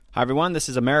Hi, everyone. This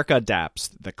is America Adapts,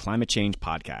 the climate change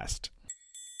podcast.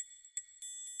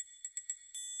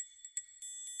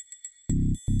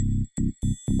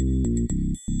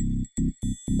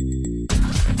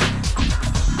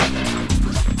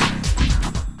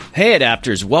 Hey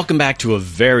Adapters, welcome back to a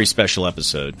very special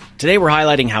episode. Today we're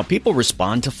highlighting how people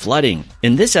respond to flooding.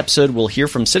 In this episode, we'll hear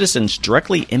from citizens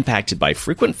directly impacted by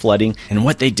frequent flooding and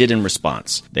what they did in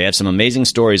response. They have some amazing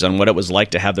stories on what it was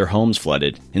like to have their homes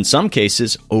flooded, in some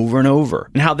cases over and over,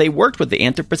 and how they worked with the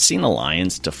Anthropocene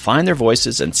Alliance to find their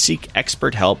voices and seek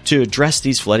expert help to address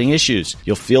these flooding issues.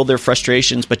 You'll feel their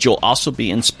frustrations, but you'll also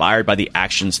be inspired by the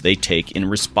actions they take in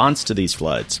response to these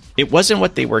floods. It wasn't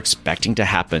what they were expecting to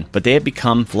happen, but they have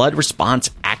become flood response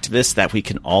activists that we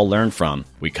can all learn from.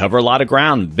 We cover a lot of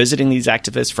ground visiting these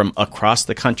activists from across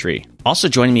the country. Also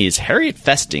joining me is Harriet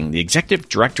Festing, the Executive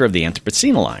Director of the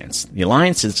Anthropocene Alliance. The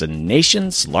Alliance is the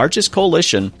nation's largest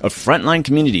coalition of frontline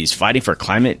communities fighting for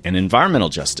climate and environmental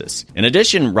justice. In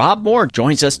addition, Rob Moore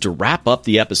joins us to wrap up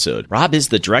the episode. Rob is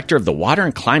the Director of the Water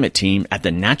and Climate Team at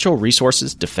the Natural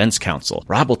Resources Defense Council.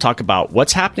 Rob will talk about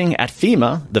what's happening at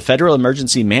FEMA, the Federal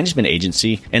Emergency Management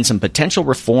Agency, and some potential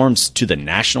reforms to the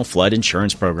National Flood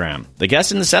Insurance Program. The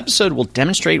guests in this episode will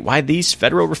demonstrate why these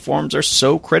federal reforms are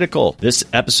so critical. This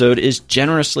episode is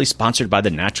generously sponsored by the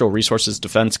Natural Resources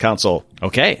Defense Council.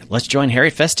 Okay, let's join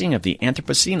Harriet Festing of the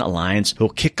Anthropocene Alliance, who'll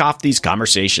kick off these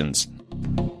conversations.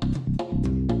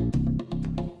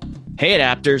 Hey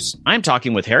Adapters, I'm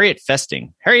talking with Harriet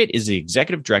Festing. Harriet is the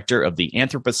Executive Director of the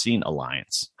Anthropocene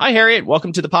Alliance. Hi Harriet,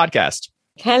 welcome to the podcast.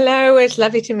 Hello, it's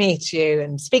lovely to meet you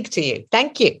and speak to you.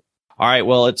 Thank you. All right,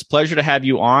 well, it's a pleasure to have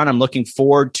you on. I'm looking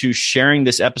forward to sharing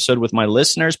this episode with my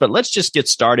listeners, but let's just get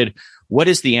started. What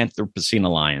is the Anthropocene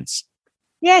Alliance?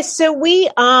 Yes, so we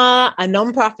are a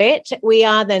nonprofit. We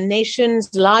are the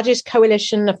nation's largest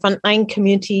coalition of frontline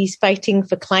communities fighting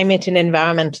for climate and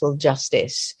environmental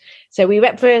justice. So we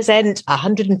represent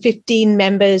 115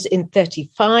 members in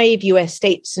 35 US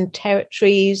states and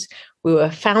territories. We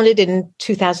were founded in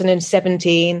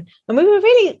 2017, and we were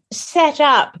really set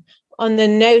up on the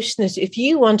notion that if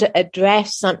you want to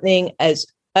address something as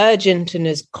urgent and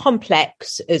as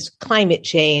complex as climate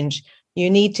change, you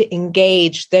need to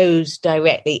engage those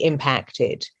directly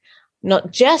impacted, not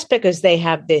just because they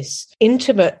have this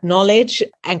intimate knowledge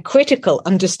and critical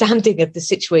understanding of the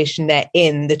situation they're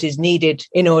in that is needed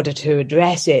in order to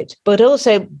address it, but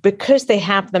also because they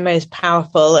have the most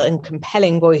powerful and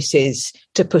compelling voices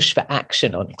to push for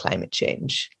action on climate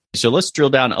change. So let's drill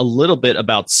down a little bit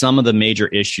about some of the major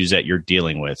issues that you're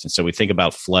dealing with. And so we think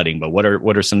about flooding, but what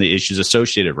are some of the issues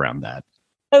associated around that?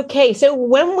 Okay, so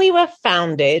when we were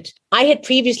founded, I had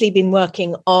previously been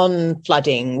working on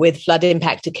flooding with flood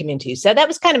impacted communities. So that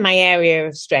was kind of my area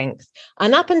of strength.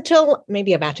 And up until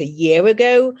maybe about a year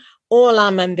ago, all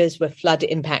our members were flood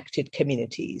impacted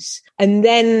communities. And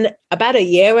then about a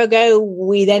year ago,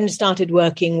 we then started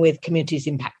working with communities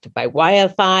impacted by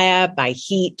wildfire, by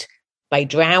heat, by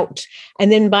drought,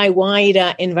 and then by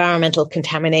wider environmental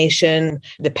contamination,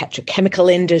 the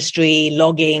petrochemical industry,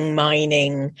 logging,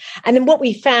 mining. And then what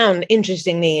we found,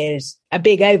 interestingly, is a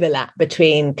big overlap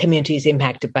between communities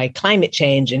impacted by climate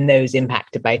change and those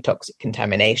impacted by toxic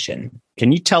contamination.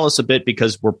 Can you tell us a bit,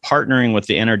 because we're partnering with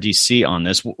the NRDC on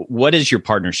this, what is your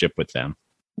partnership with them?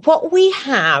 What we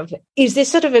have is this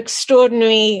sort of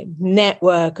extraordinary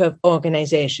network of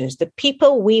organizations. The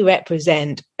people we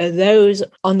represent are those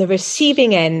on the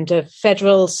receiving end of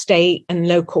federal, state, and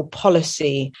local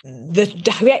policy that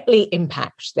directly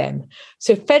impacts them.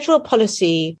 So federal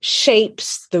policy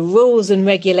shapes the rules and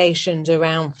regulations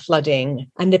around flooding,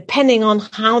 and depending on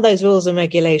how those rules and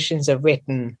regulations are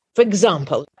written, for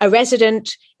example, a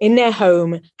resident in their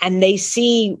home and they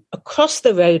see across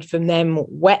the road from them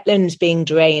wetlands being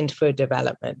drained for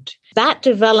development. That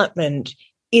development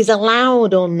is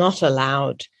allowed or not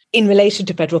allowed in relation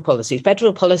to federal policy.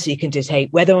 Federal policy can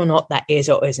dictate whether or not that is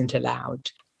or isn't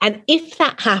allowed. And if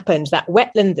that happens, that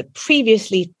wetland that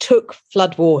previously took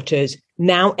floodwaters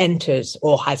now enters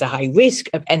or has a high risk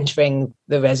of entering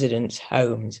the residents'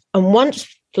 homes. And once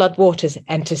floodwaters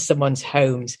enter someone's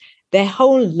homes, their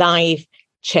whole life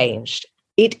changed.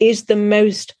 It is the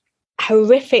most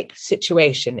horrific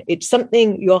situation. It's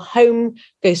something, your home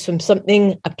goes from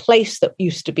a place that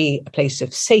used to be a place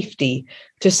of safety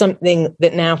to something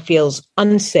that now feels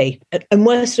unsafe. And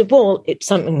worst of all, it's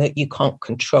something that you can't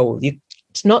control.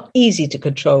 It's not easy to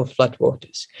control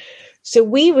floodwaters. So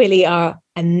we really are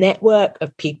a network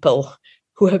of people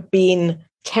who have been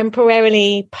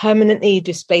temporarily, permanently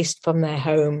displaced from their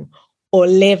home or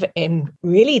live in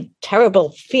really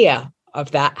terrible fear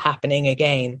of that happening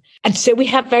again. And so we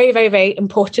have very, very, very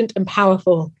important and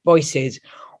powerful voices.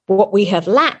 what we have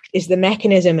lacked is the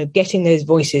mechanism of getting those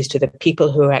voices to the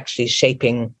people who are actually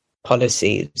shaping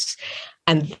policies.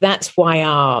 And that's why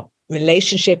our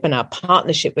relationship and our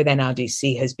partnership with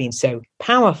NRDC has been so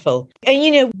powerful.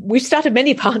 And, we've started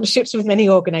many partnerships with many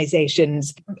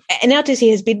organizations.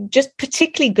 NRDC has been just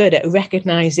particularly good at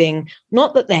recognizing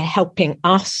not that they're helping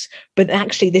us, but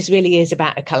actually this really is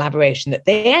about a collaboration, that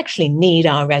they actually need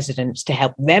our residents to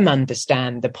help them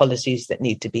understand the policies that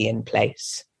need to be in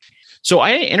place. So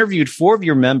I interviewed 4 of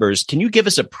your members. Can you give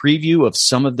us a preview of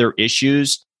some of their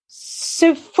issues?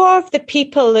 So 4 of the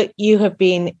people that you have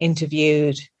been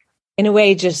interviewed, in a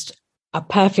way, just are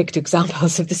perfect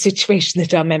examples of the situation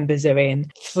that our members are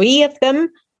in. 3 of them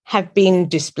have been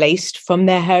displaced from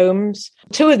their homes.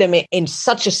 2 of them are in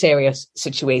such a serious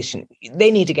situation,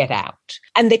 they need to get out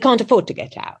and they can't afford to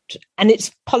get out. And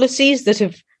it's policies that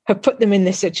have put them in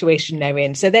the situation they're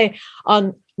in. So they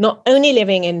are not only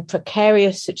living in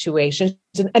precarious situations,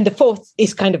 and the 4th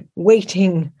is kind of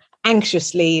waiting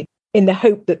anxiously in the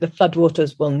hope that the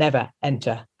floodwaters will never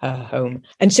enter her home.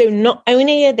 And so not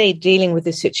only are they dealing with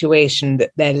the situation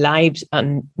that their lives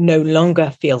no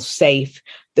longer feel safe,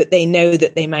 that they know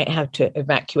that they might have to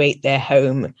evacuate their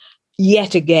home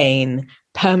yet again,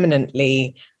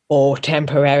 permanently or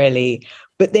temporarily,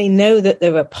 but they know that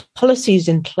there are policies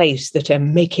in place that are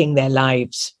making their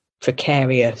lives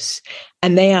precarious.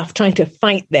 And they are trying to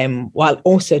fight them while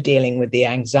also dealing with the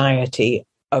anxiety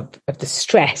of the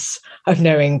stress of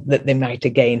knowing that they might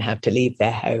again have to leave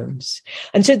their homes.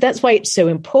 And so that's why it's so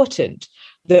important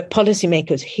that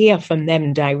policymakers hear from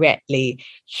them directly,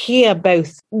 hear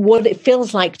both what it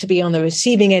feels like to be on the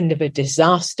receiving end of a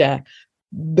disaster,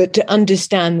 but to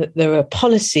understand that there are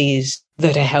policies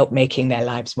that are help making their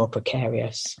lives more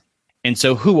precarious. And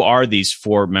so who are these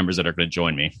 4 members that are going to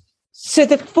join me? So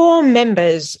the 4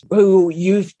 members who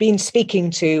you've been speaking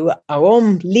to are all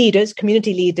leaders,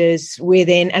 community leaders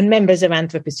within and members of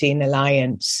Anthropocene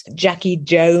Alliance. Jackie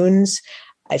Jones,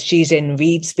 she's in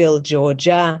Reidsville,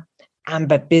 Georgia.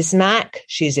 Amber Bismack,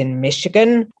 she's in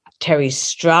Michigan. Terry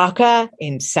Straka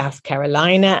in South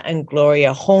Carolina, and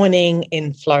Gloria Horning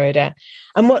in Florida.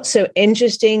 And what's so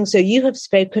interesting, so you have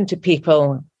spoken to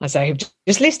people, as I have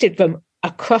just listed, from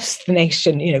across the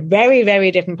nation, very, very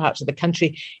different parts of the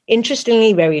country.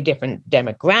 Interestingly, very different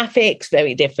demographics,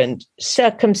 very different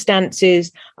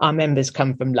circumstances. Our members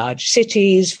come from large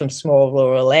cities, from small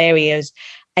rural areas,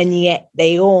 and yet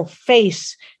they all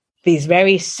face these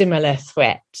very similar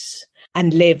threats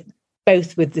and live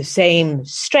both with the same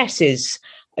stresses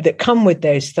that come with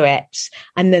those threats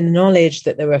and the knowledge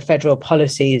that there are federal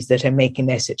policies that are making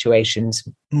their situations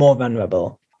more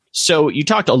vulnerable. So you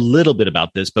talked a little bit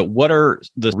about this, but what are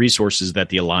the resources that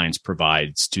the Alliance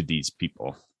provides to these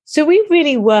people? So we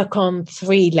really work on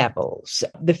 3 levels.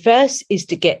 The first is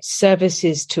to get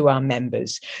services to our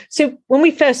members. So when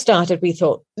we first started, we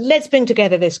thought, let's bring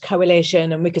together this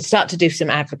coalition and we could start to do some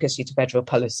advocacy to federal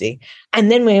policy. And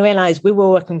then we realized we were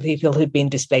working with people who'd been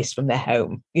displaced from their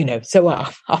home. So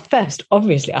our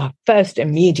first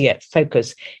immediate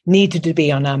focus needed to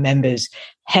be on our members,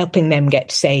 helping them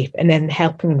get safe and then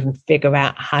helping them figure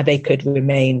out how they could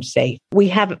remain safe. We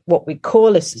have what we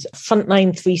call a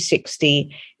Frontline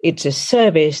 360. It's a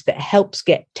service that helps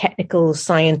get technical,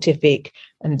 scientific,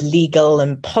 and legal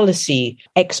and policy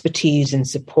expertise and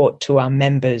support to our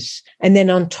members. And then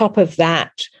on top of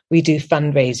that, we do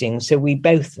fundraising. So we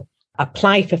both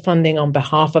apply for funding on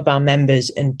behalf of our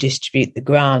members and distribute the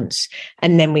grants.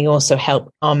 And then we also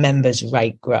help our members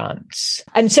write grants.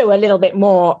 And so a little bit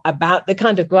more about the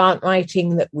kind of grant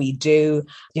writing that we do.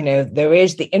 There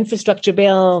is the infrastructure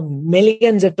bill,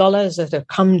 millions of dollars that have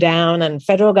come down, and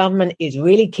federal government is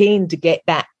really keen to get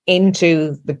that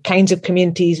into the kinds of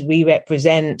communities we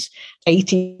represent.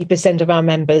 80% of our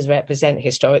members represent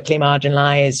historically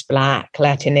marginalized Black,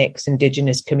 Latinx,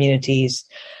 Indigenous communities.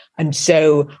 And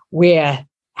so we're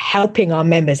helping our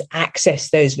members access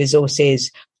those resources.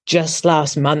 Just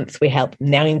last month, we helped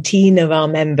 19 of our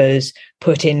members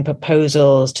put in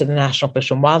proposals to the National Fish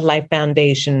and Wildlife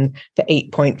Foundation for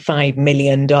 $8.5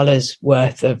 million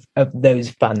worth of those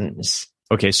funds.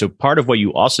 Okay, so part of what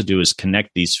you also do is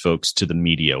connect these folks to the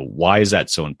media. Why is that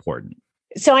so important?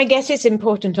 So I guess it's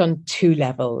important on 2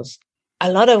 levels.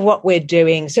 A lot of what we're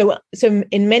doing, so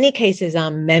in many cases,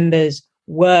 our members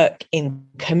work in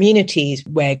communities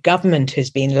where government has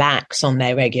been lax on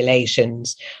their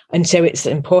regulations. And so it's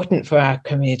important for our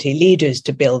community leaders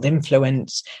to build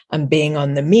influence, and being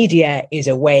on the media is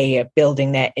a way of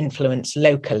building their influence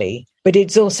locally. But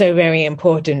it's also very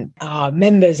important. Our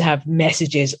members have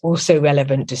messages also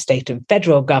relevant to state and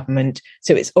federal government.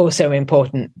 So it's also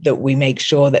important that we make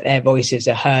sure that their voices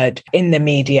are heard in the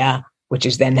media which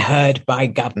is then heard by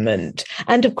government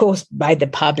and, of course, by the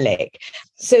public.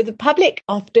 So the public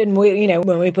often,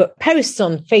 when we put posts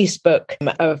on Facebook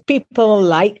of people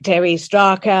like Terry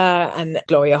Straka and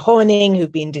Gloria Horning who've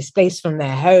been displaced from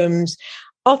their homes,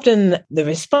 often the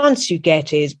response you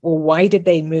get is, well, why did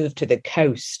they move to the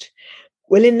coast?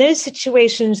 Well, in those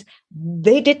situations,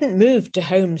 they didn't move to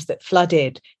homes that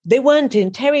flooded.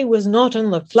 Terry was not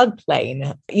on the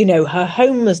floodplain. Her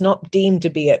home was not deemed to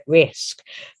be at risk.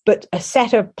 But a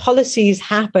set of policies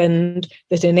happened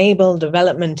that enabled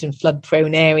development in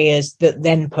flood-prone areas that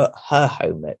then put her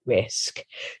home at risk.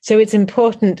 So it's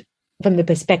important from the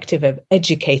perspective of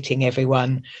educating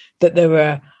everyone that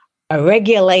there are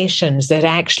regulations that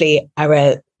actually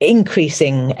are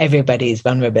increasing everybody's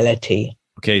vulnerability.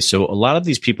 Okay, so a lot of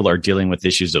these people are dealing with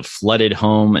issues of flooded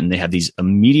home, and they have these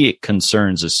immediate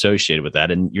concerns associated with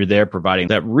that. And you're there providing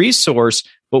that resource.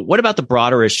 But what about the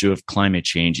broader issue of climate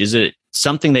change? Is it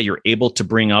something that you're able to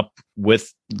bring up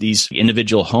with these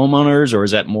individual homeowners, or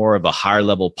is that more of a higher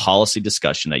level policy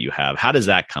discussion that you have? How does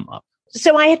that come up?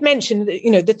 So I had mentioned,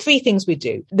 the three things we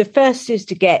do. The first is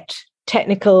to get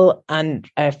technical and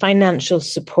financial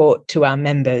support to our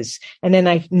members. And then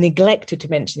I've neglected to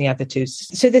mention the other two.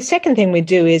 So the second thing we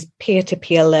do is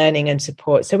peer-to-peer learning and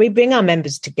support. So we bring our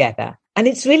members together. And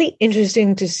it's really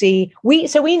interesting to see, we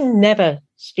never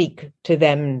speak to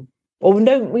them, or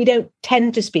no, we don't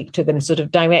tend to speak to them sort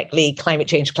of directly, climate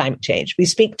change. We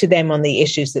speak to them on the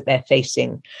issues that they're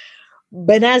facing.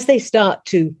 But as they start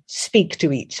to speak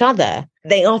to each other,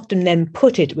 they often then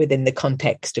put it within the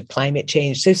context of climate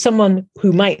change. So someone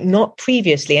who might not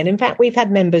previously, and in fact, we've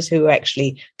had members who are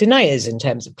actually deniers in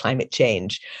terms of climate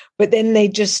change, but then they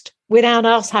just, without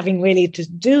us having really to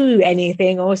do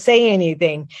anything or say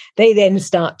anything, they then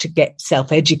start to get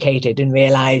self-educated and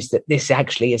realize that this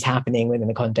actually is happening within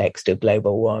the context of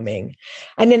global warming.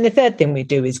 And then the third thing we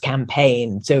do is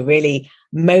campaign. So really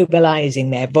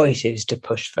mobilizing their voices to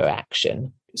push for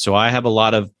action. So I have a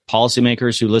lot of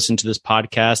policymakers who listen to this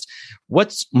podcast.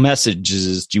 What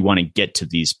messages do you want to get to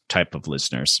these type of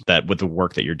listeners that with the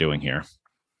work that you're doing here?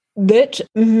 That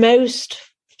most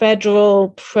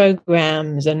federal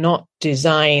programs are not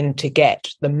designed to get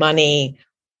the money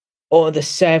or the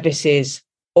services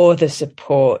or the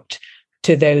support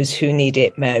to those who need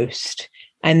it most.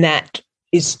 And that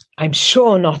is, I'm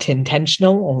sure, not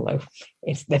intentional, although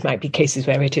there might be cases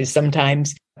where it is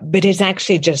sometimes, but it's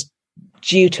actually just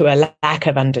due to a lack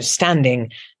of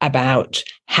understanding about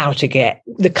how to get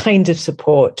the kind of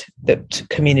support that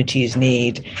communities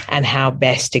need and how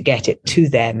best to get it to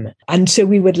them. And so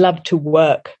we would love to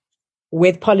work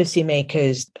with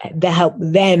policymakers to help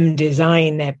them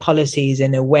design their policies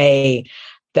in a way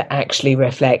that actually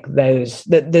reflect those,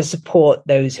 that support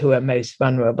those who are most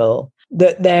vulnerable.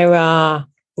 That there are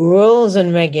rules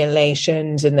and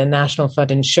regulations in the National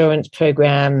Flood Insurance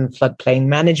Program, floodplain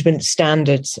management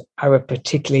standards are a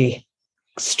particularly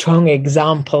strong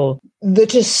example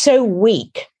that is so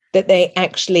weak that they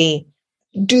actually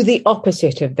do the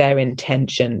opposite of their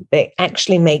intention. They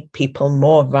actually make people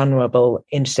more vulnerable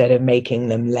instead of making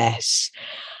them less.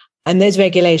 And those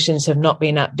regulations have not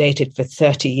been updated for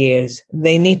 30 years.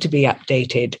 They need to be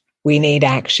updated. We need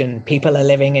action. People are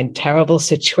living in terrible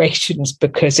situations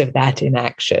because of that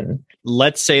inaction.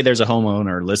 Let's say there's a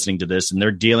homeowner listening to this and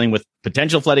they're dealing with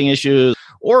potential flooding issues,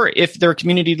 or if they're a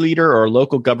community leader or a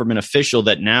local government official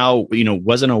that now,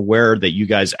 wasn't aware that you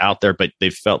guys out there, but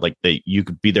they felt like you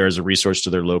could be there as a resource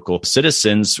to their local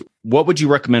citizens. What would you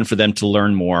recommend for them to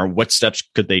learn more? What steps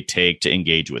could they take to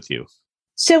engage with you?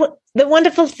 So the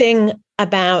wonderful thing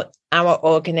about our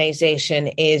organization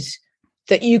is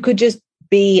that you could just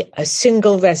be a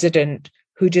single resident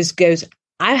who just goes,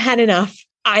 I've had enough.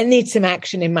 I need some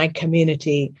action in my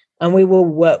community, and we will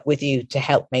work with you to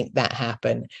help make that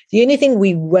happen. The only thing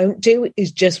we won't do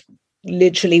is just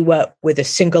literally work with a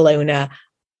single owner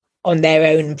on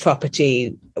their own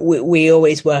property. We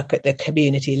always work at the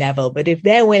community level, but if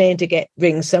they're willing to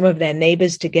bring some of their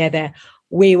neighbors together,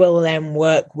 we will then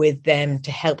work with them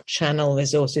to help channel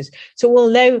resources. So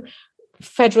although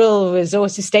federal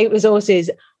resources, state resources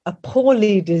are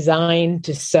poorly designed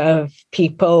to serve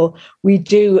people, we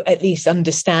do at least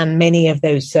understand many of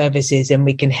those services, and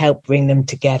we can help bring them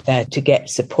together to get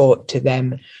support to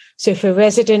them. So for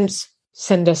residents,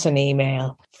 send us an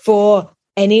email. For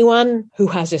anyone who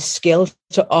has a skill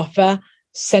to offer,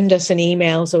 send us an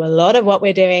email. So a lot of what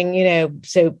we're doing,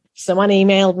 so someone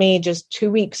emailed me just 2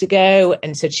 weeks ago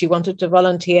and said she wanted to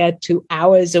volunteer 2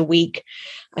 hours a week.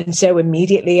 And so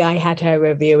immediately I had her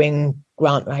reviewing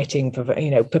grant writing,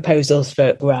 proposals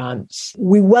for grants.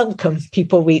 We welcome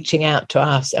people reaching out to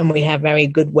us, and we have very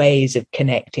good ways of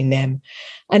connecting them.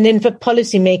 And then for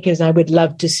policymakers, I would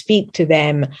love to speak to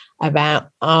them about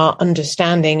our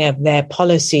understanding of their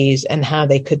policies and how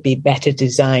they could be better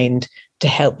designed to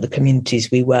help the communities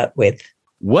we work with.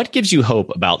 What gives you hope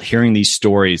about hearing these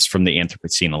stories from the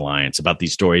Anthropocene Alliance, about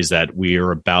these stories that we are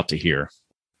about to hear?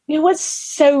 What's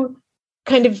so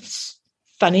kind of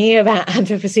funny about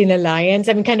Anthropocene Alliance,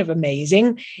 kind of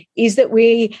amazing, is that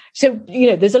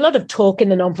there's a lot of talk in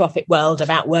the nonprofit world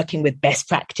about working with best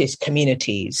practice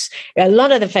communities. A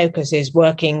lot of the focus is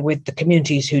working with the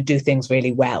communities who do things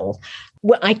really well.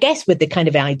 Well, I guess with the kind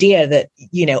of idea that,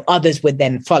 others would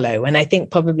then follow. And I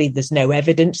think probably there's no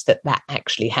evidence that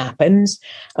actually happens.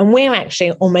 And we're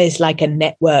actually almost like a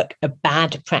network of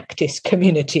bad practice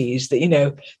communities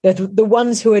that, the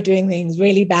ones who are doing things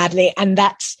really badly. And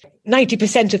that's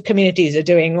 90% of communities are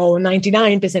doing, or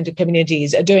 99% of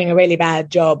communities are doing a really bad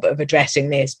job of addressing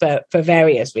this for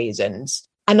various reasons.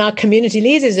 And our community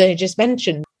leaders, as I just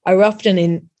mentioned, are often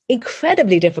in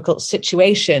incredibly difficult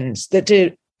situations that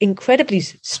do incredibly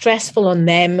stressful on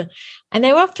them. And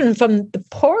they're often from the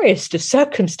poorest of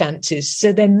circumstances.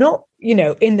 So they're not,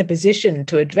 in the position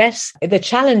to address the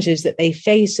challenges that they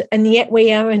face. And yet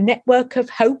we are a network of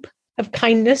hope, of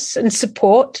kindness and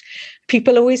support.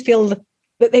 People always feel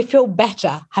that they feel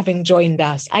better having joined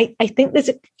us. I think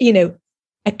there's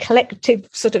a collective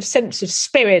sort of sense of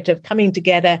spirit of coming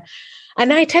together.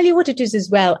 And I tell you what it is as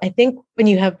well. I think when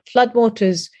you have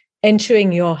floodwaters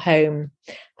entering your home,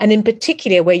 and in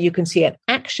particular, where you can see an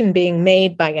action being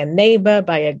made by a neighbor,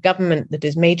 by a government that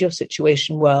has made your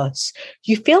situation worse,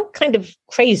 you feel kind of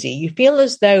crazy. You feel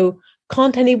as though,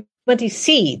 can't anybody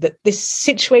see that this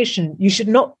situation, you should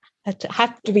not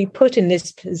have to be put in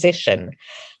this position?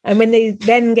 And when they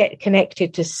then get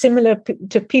connected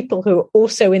to people who are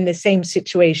also in the same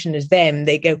situation as them,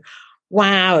 they go,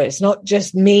 wow, it's not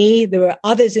just me. There are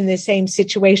others in the same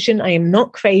situation. I am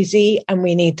not crazy, and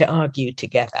we need to argue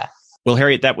together. Well,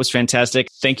 Harriet, that was fantastic.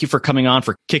 Thank you for coming on,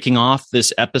 for kicking off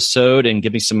this episode and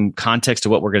giving some context to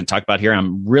what we're going to talk about here.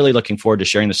 I'm really looking forward to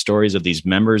sharing the stories of these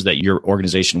members that your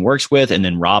organization works with. And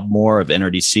then Rob Moore of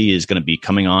NRDC is going to be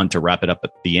coming on to wrap it up at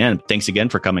the end. Thanks again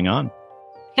for coming on.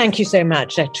 Thank you so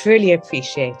much. I truly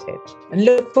appreciate it, and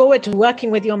look forward to working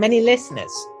with your many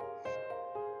listeners.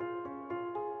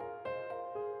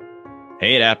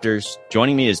 Hey, Adapters.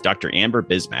 Joining me is Dr. Amber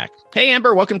Bismack. Hey,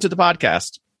 Amber, welcome to the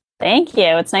podcast. Thank you.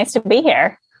 It's nice to be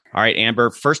here. All right, Amber,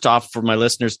 first off, for my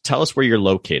listeners, tell us where you're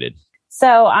located.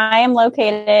 So I am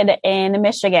located in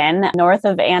Michigan, north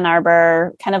of Ann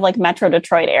Arbor, kind of like Metro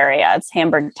Detroit area. It's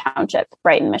Hamburg Township,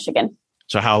 Brighton, Michigan.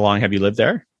 So how long have you lived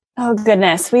there? Oh,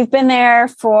 goodness. We've been there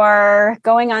for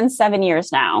going on 7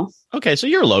 years now. Okay, so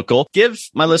you're local. Give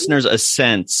my listeners a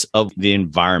sense of the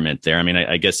environment there.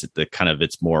 I guess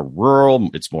it's more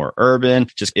rural, it's more urban.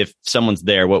 Just if someone's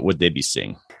there, what would they be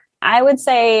seeing? I would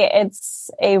say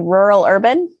it's a rural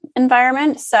urban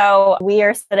environment. So we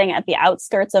are sitting at the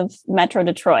outskirts of Metro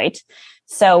Detroit.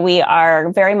 So we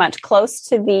are very much close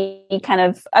to the kind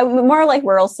of more like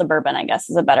rural suburban, I guess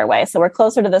is a better way. So we're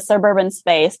closer to the suburban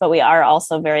space, but we are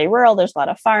also very rural. There's a lot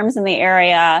of farms in the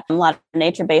area, a lot of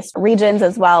nature-based regions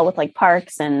as well with like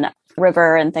parks and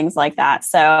river and things like that.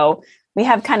 So we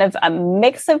have kind of a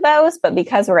mix of those, but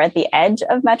because we're at the edge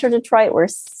of Metro Detroit, we're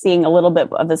seeing a little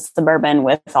bit of the suburban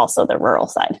with also the rural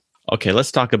side. Okay,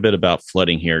 let's talk a bit about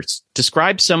flooding here.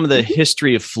 Describe some of the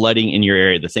history of flooding in your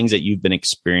area, the things that you've been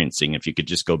experiencing. If you could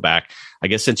just go back, I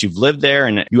guess, since you've lived there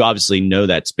and you obviously know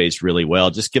that space really well,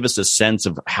 just give us a sense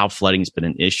of how flooding has been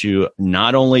an issue,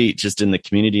 not only just in the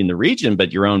community in the region,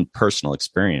 but your own personal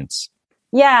experience.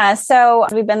 Yeah, so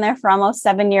we've been there for almost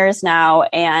 7 years now.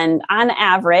 And on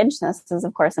average, this is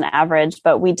of course an average,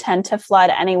 but we tend to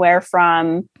flood anywhere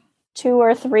from 2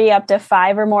 or 3 up to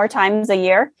 5 or more times a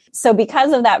year. So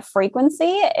because of that frequency,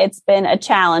 it's been a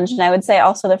challenge. And I would say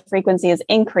also the frequency is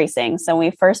increasing. So when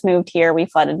we first moved here, we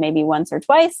flooded maybe once or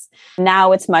twice.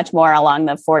 Now it's much more along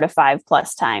the 4 to 5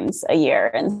 plus times a year.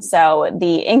 And so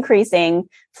the increasing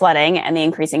flooding and the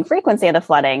increasing frequency of the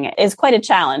flooding is quite a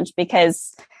challenge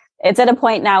because it's at a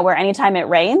point now where anytime it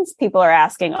rains, people are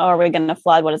asking, oh, are we going to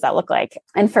flood? What does that look like?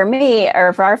 And for me,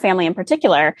 or for our family in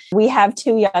particular, we have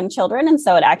 2 young children. And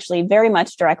so it actually very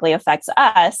much directly affects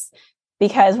us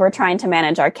because we're trying to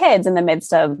manage our kids in the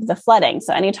midst of the flooding.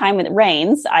 So anytime it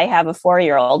rains, I have a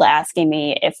 4-year-old asking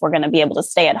me if we're going to be able to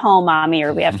stay at home, mommy,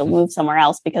 or we have to move somewhere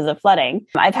else because of flooding.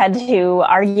 I've had to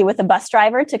argue with a bus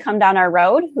driver to come down our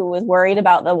road who was worried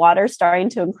about the water starting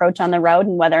to encroach on the road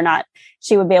and whether or not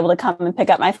she would be able to come and pick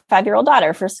up my 5-year-old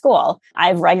daughter for school.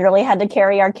 I've regularly had to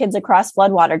carry our kids across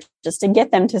floodwater just to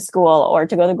get them to school or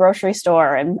to go to the grocery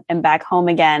store and back home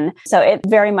again. So it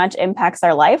very much impacts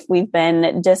our life. We've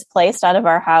been displaced out of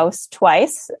our house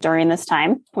twice during this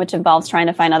time, which involves trying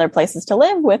to find other places to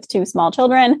live with 2 small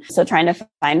children. So trying to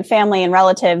find family and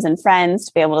relatives and friends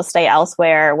to be able to stay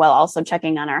elsewhere while also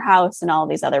checking on our house and all of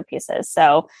these other pieces.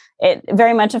 So it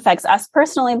very much affects us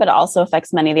personally, but it also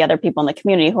affects many of the other people in the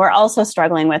community who are also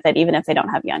struggling with it, even if they don't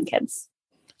have young kids.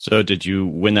 So did you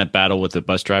win that battle with the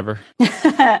bus driver?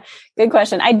 Good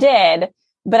question. I did,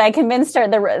 but I convinced her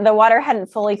the water hadn't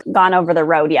fully gone over the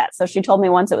road yet. So she told me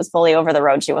once it was fully over the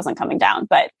road, she wasn't coming down,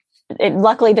 but it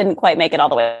luckily didn't quite make it all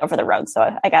the way over the road.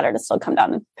 So I got her to still come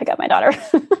down and pick up my daughter.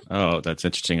 Oh, that's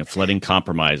interesting. A flooding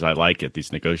compromise. I like it.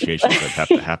 These negotiations that have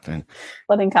to happen.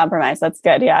 Flooding compromise. That's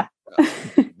good. Yeah.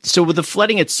 So with the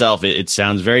flooding itself, it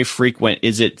sounds very frequent.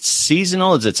 Is it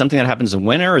seasonal? Is it something that happens in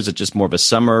winter? Or is it just more of a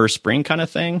summer, spring kind of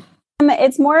thing?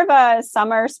 It's more of a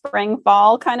summer, spring,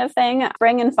 fall kind of thing.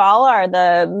 Spring and fall are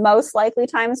the most likely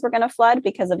times we're going to flood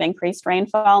because of increased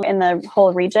rainfall in the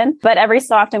whole region. But every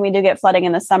so often we do get flooding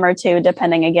in the summer too,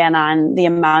 depending again on the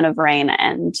amount of rain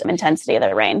and intensity of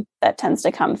the rain that tends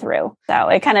to come through. So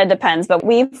it kind of depends, but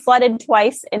we've flooded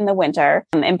twice in the winter.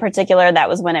 In particular, that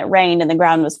was when it rained and the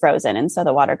ground was frozen. And so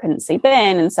the water couldn't seep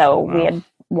in. And so we had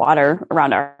water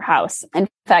around our house. In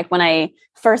fact, when I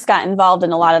first got involved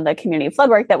in a lot of the community flood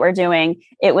work that we're doing,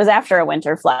 it was after a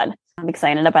winter flood because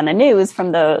I ended up on the news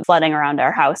from the flooding around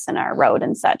our house and our road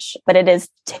and such. But it is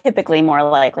typically more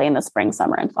likely in the spring,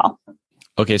 summer, and fall.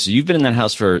 Okay, so you've been in that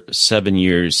house for 7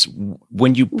 years.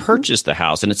 When you purchased the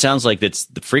house, and it sounds like that's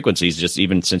the frequencies just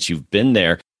even since you've been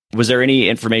there, was there any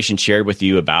information shared with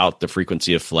you about the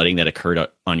frequency of flooding that occurred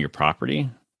on your property?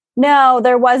 No,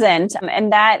 there wasn't.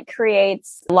 And that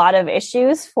creates a lot of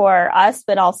issues for us,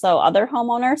 but also other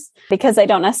homeowners because they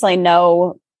don't necessarily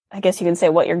know, I guess you can say,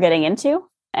 what you're getting into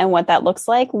and what that looks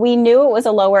like. We knew it was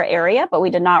a lower area, but we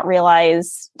did not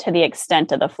realize to the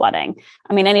extent of the flooding.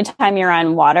 I mean, anytime you're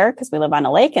on water, because we live on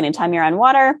a lake, anytime you're on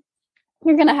water,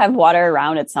 you're going to have water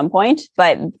around at some point.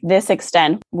 But this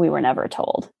extent, we were never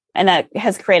told. And that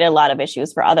has created a lot of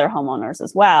issues for other homeowners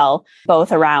as well,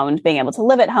 both around being able to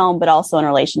live at home, but also in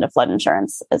relation to flood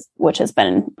insurance, which has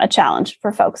been a challenge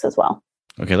for folks as well.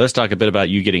 Okay, let's talk a bit about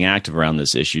you getting active around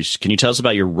this issue. Can you tell us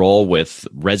about your role with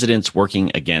residents working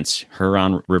against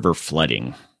Huron River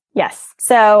flooding? Yes.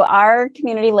 So our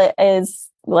community is,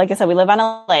 like I said, we live on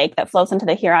a lake that flows into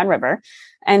the Huron River.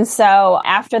 And so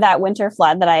after that winter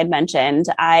flood that I had mentioned,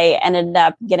 I ended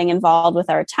up getting involved with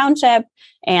our township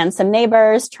and some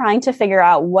neighbors trying to figure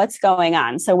out what's going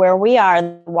on. So where we are,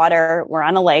 the water, we're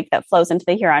on a lake that flows into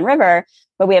the Huron River,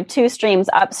 but we have 2 streams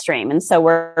upstream. And so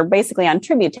we're basically on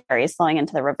tributaries flowing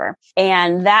into the river.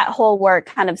 And that whole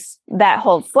work that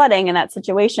whole flooding and that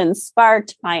situation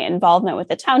sparked my involvement with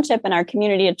the township and our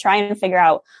community to try and figure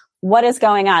out what is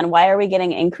going on? Why are we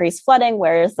getting increased flooding?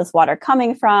 Where is this water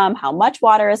coming from? How much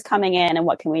water is coming in? And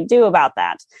what can we do about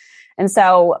that? And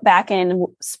so back in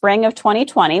spring of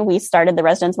 2020, we started the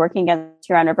Residents Working Against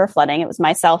Huron River Flooding. It was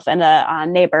myself and a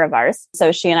neighbor of ours.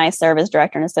 So she and I serve as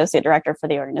director and associate director for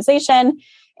the organization.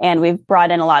 And we've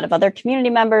brought in a lot of other community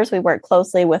members. We work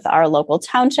closely with our local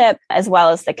township as well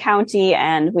as the county.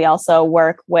 And we also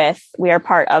we are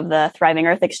part of the Thriving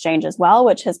Earth Exchange as well,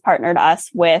 which has partnered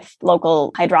us with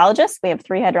local hydrologists. We have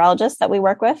 3 hydrologists that we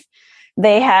work with.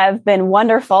 They have been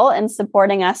wonderful in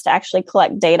supporting us to actually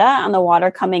collect data on the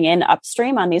water coming in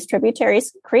upstream on these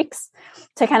tributaries, creeks,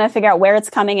 to kind of figure out where it's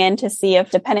coming in to see if,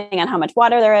 depending on how much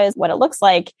water there is, what it looks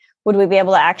like, would we be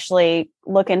able to actually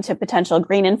look into potential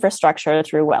green infrastructure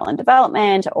through wetland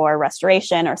development or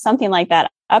restoration or something like that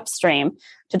upstream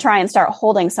to try and start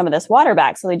holding some of this water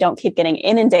back so we don't keep getting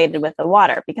inundated with the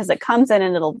water, because it comes in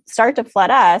and it'll start to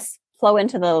flood us, flow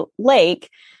into the lake,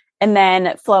 and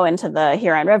then flow into the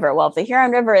Huron River. Well, if the Huron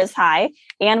River is high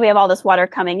and we have all this water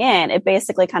coming in, it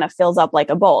basically kind of fills up like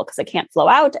a bowl because it can't flow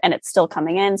out and it's still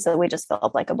coming in. So we just fill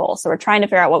up like a bowl. So we're trying to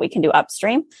figure out what we can do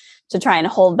upstream to try and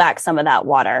hold back some of that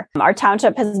water. Our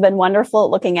township has been wonderful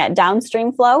at looking at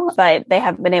downstream flow, but they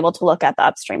haven't been able to look at the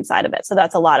upstream side of it. So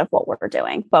that's a lot of what we're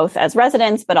doing, both as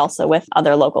residents, but also with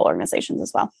other local organizations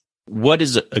as well. What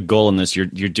is a goal in this? You're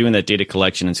doing that data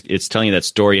collection. It's telling you that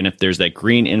story. And if there's that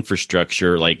green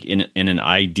infrastructure, like in an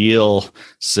ideal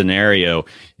scenario,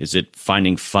 is it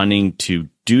finding funding to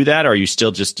do that? Or are you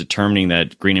still just determining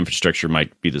that green infrastructure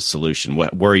might be the solution?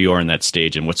 Where you are in that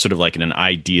stage, and what's sort of like an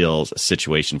ideal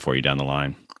situation for you down the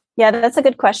line? Yeah, that's a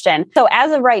good question. So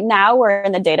as of right now, we're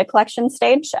in the data collection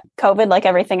stage. COVID, like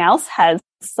everything else, has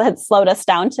slowed us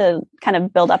down to kind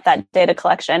of build up that data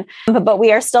collection. But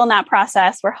we are still in that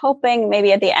process. We're hoping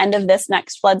maybe at the end of this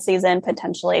next flood season,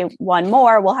 potentially one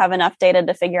more, we'll have enough data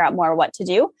to figure out more what to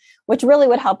do, which really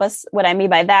would help us. What I mean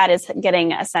by that is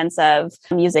getting a sense of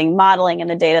using modeling in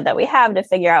the data that we have to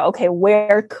figure out, okay,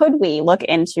 where could we look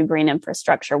into green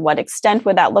infrastructure? What extent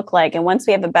would that look like? And once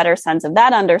we have a better sense of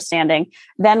that understanding,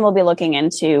 then we'll be looking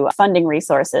into funding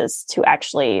resources to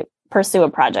actually pursue a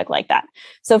project like that.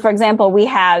 So for example, we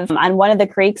have on one of the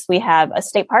creeks, we have a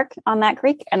state park on that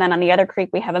creek. And then on the other creek,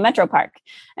 we have a metro park.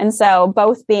 And so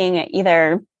both being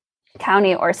either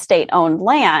county or state owned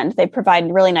land, they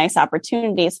provide really nice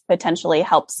opportunities to potentially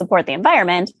help support the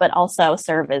environment, but also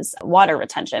serve as water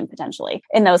retention potentially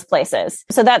in those places.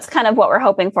 So that's kind of what we're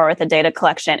hoping for with the data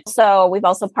collection. So we've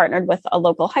also partnered with a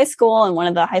local high school, and one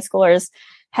of the high schoolers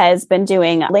has been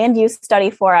doing a land use study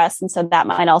for us. And so that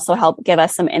might also help give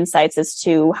us some insights as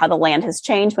to how the land has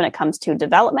changed when it comes to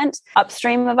development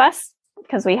upstream of us,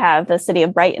 because we have the city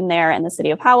of Brighton there and the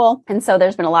city of Howell. And so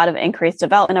there's been a lot of increased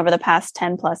development over the past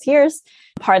 10 plus years.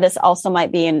 Part of this also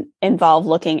might be involve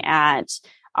looking at,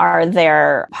 are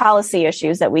there policy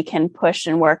issues that we can push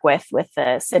and work with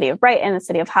the city of Brighton and the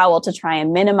city of Howell to try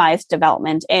and minimize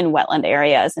development in wetland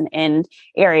areas and in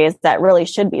areas that really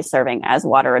should be serving as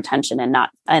water retention and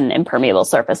not an impermeable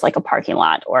surface like a parking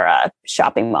lot or a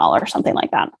shopping mall or something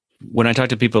like that. When I talk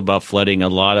to people about flooding, a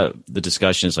lot of the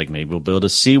discussion is like, maybe we'll build a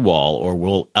seawall or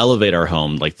we'll elevate our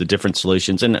home, like the different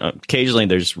solutions. And occasionally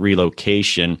there's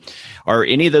relocation. Are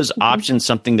any of those options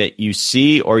something that you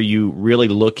see, or are you really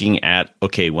looking at,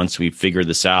 okay, once we figure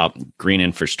this out, green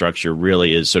infrastructure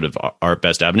really is sort of our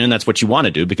best avenue? And that's what you want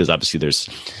to do, because obviously there's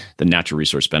the natural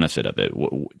resource benefit of it.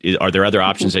 Are there other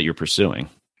options that you're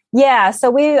pursuing? Yeah, so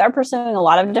we are pursuing a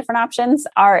lot of different options.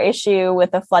 Our issue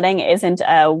with the flooding isn't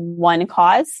one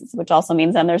cause, which also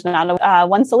means then there's not a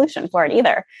one solution for it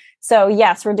either. So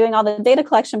yes, we're doing all the data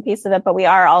collection piece of it, but we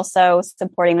are also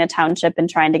supporting the township and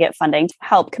trying to get funding to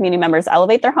help community members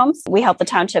elevate their homes. We helped the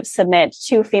township submit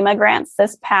 2 FEMA grants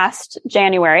this past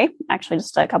January, actually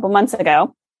just a couple months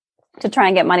ago, to try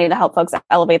and get money to help folks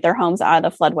elevate their homes out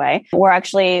of the floodway. We're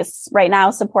actually right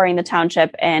now supporting the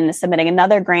township and submitting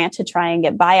another grant to try and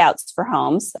get buyouts for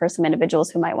homes for some individuals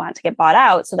who might want to get bought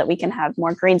out, so that we can have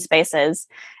more green spaces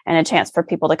and a chance for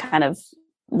people to kind of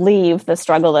leave the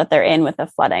struggle that they're in with the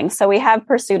flooding. So we have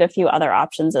pursued a few other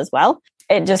options as well.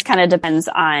 It just kind of depends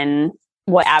on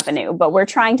what avenue, but we're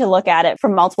trying to look at it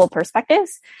from multiple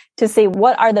perspectives to see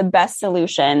what are the best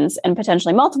solutions and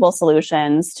potentially multiple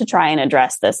solutions to try and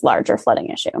address this larger flooding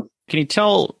issue. Can you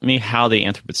tell me how the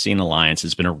Anthropocene Alliance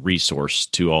has been a resource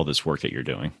to all this work that you're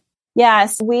doing?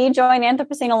 Yes, we joined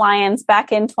Anthropocene Alliance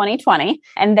back in 2020,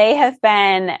 and they have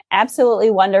been absolutely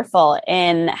wonderful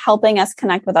in helping us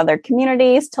connect with other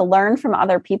communities, to learn from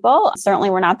other people. Certainly,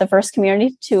 we're not the first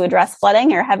community to address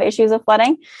flooding or have issues with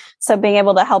flooding. So being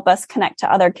able to help us connect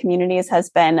to other communities has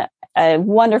been a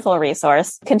wonderful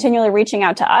resource. Continually reaching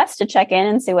out to us to check in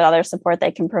and see what other support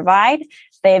they can provide.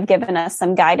 They've given us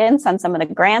some guidance on some of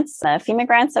the grants, the FEMA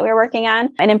grants that we're working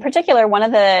on. And in particular, one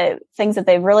of the things that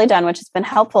they've really done, which has been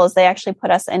helpful, is they actually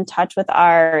put us in touch with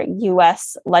our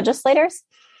U.S. legislators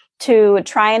to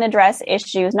try and address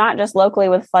issues, not just locally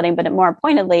with flooding, but more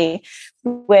pointedly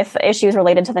with issues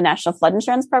related to the National Flood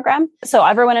Insurance Program. So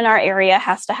everyone in our area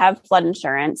has to have flood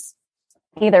insurance,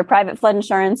 either private flood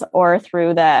insurance or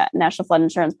through the National Flood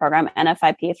Insurance Program,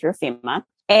 NFIP through FEMA.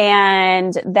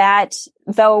 And that,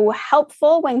 though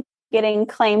helpful when getting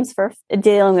claims for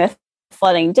dealing with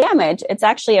flooding damage, it's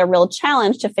actually a real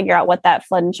challenge to figure out what that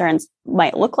flood insurance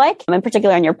might look like, in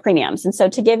particular on your premiums. And so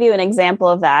to give you an example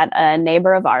of that, a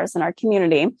neighbor of ours in our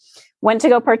community went to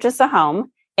go purchase a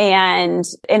home. And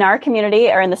in our community,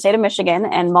 or in the state of Michigan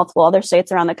and multiple other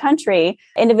states around the country,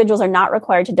 individuals are not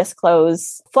required to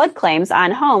disclose flood claims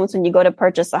on homes when you go to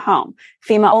purchase a home.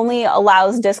 FEMA only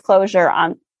allows disclosure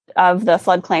of the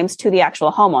flood claims to the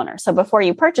actual homeowner. So before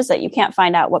you purchase it, you can't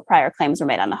find out what prior claims were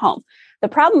made on the home. The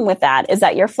problem with that is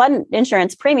that your flood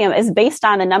insurance premium is based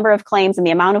on the number of claims and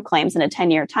the amount of claims in a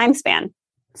 10-year time span.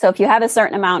 So if you have a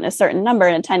certain amount, a certain number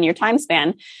in a 10-year time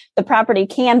span, the property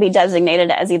can be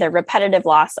designated as either repetitive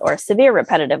loss or severe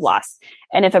repetitive loss.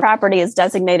 And if a property is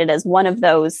designated as one of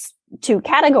those two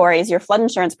categories, your flood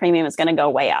insurance premium is going to go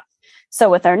way up. So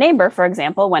with our neighbor, for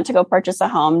example, went to go purchase a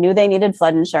home, knew they needed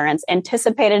flood insurance,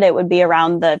 anticipated it would be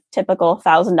around the typical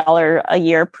 $1,000 a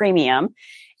year premium,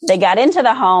 They got into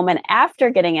the home, and after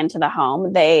getting into the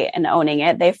home and owning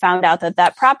it, they found out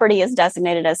that property is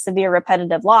designated as severe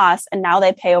repetitive loss, and now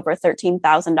they pay over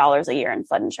 $13,000 a year in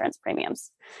flood insurance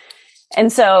premiums.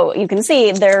 And so you can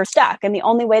see they're stuck, and the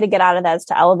only way to get out of that is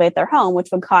to elevate their home, which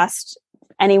would cost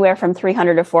anywhere from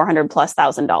 $300,000 to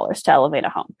 $400,000+ to elevate a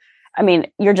home. I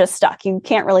mean, you're just stuck. You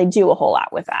can't really do a whole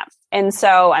lot with that. And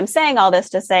so I'm saying all this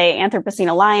to say Anthropocene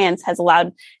Alliance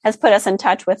has put us in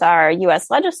touch with our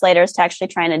U.S. legislators to actually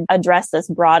try and address this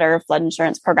broader flood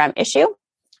insurance program issue.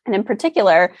 And in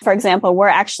particular, for example, we're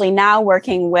actually now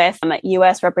working with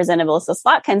U.S. Representative Elissa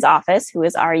Slotkin's office, who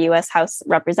is our U.S. House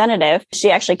representative.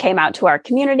 She actually came out to our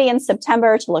community in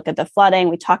September to look at the flooding.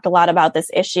 We talked a lot about this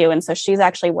issue. And so she's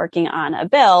actually working on a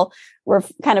bill. We're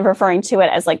kind of referring to it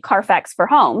as like Carfax for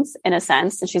homes in a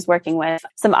sense. And she's working with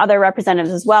some other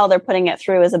representatives as well. They're putting it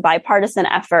through as a bipartisan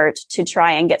effort to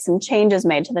try and get some changes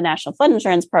made to the National Flood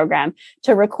Insurance Program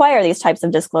to require these types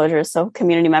of disclosures so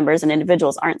community members and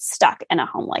individuals aren't stuck in a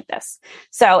home like this.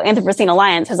 So Anthropocene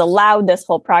Alliance has allowed this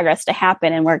whole progress to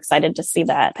happen, and we're excited to see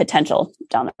that potential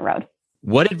down the road.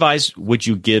 What advice would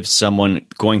you give someone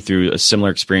going through a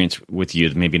similar experience with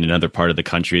you, maybe in another part of the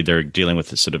country? They're dealing with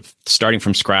this sort of starting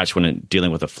from scratch when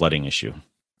dealing with a flooding issue.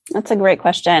 That's a great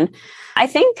question. I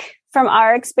think from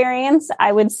our experience,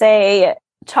 I would say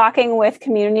talking with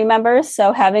community members.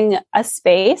 So having a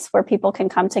space where people can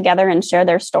come together and share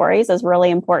their stories is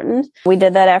really important. We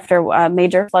did that after a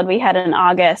major flood we had in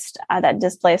August that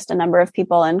displaced a number of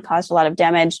people and caused a lot of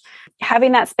damage.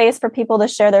 Having that space for people to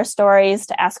share their stories,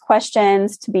 to ask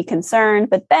questions, to be concerned,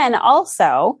 but then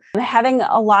also having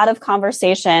a lot of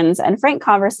conversations and frank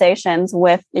conversations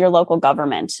with your local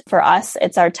government. For us,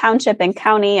 it's our township and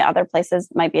county. Other places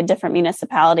might be a different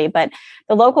municipality, but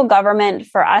the local government,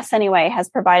 for us anyway, has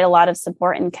provided a lot of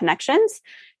support and connections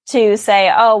to say,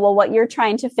 oh, well, what you're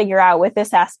trying to figure out with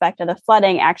this aspect of the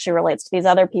flooding actually relates to these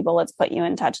other people. Let's put you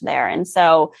in touch there. And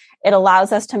so it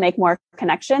allows us to make more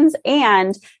connections.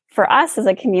 And for us as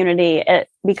a community,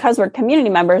 because we're community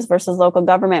members versus local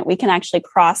government, we can actually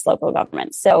cross local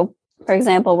government. So for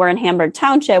example, we're in Hamburg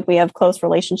Township. We have close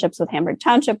relationships with Hamburg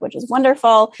Township, which is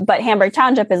wonderful. But Hamburg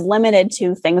Township is limited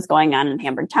to things going on in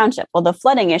Hamburg Township. Well, the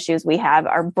flooding issues we have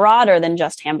are broader than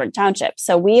just Hamburg Township.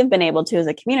 So we have been able to, as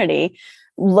a community,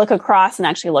 look across and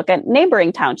actually look at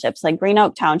neighboring townships like Green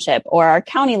Oak Township or our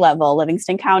county level,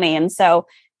 Livingston County. And so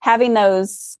having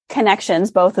those connections,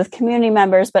 both with community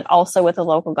members, but also with the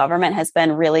local government, has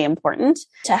been really important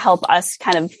to help us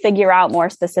kind of figure out more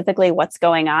specifically what's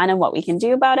going on and what we can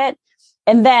do about it.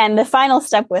 And then the final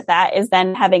step with that is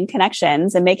then having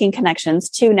connections and making connections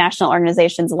to national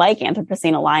organizations like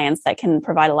Anthropocene Alliance that can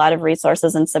provide a lot of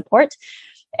resources and support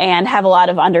and have a lot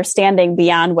of understanding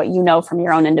beyond what you know from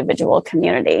your own individual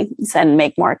community, and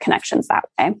make more connections that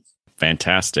way.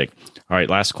 Fantastic. All right,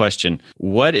 last question.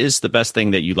 What is the best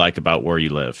thing that you like about where you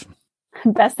live?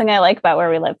 Best thing I like about where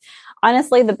we live?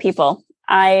 Honestly, the people.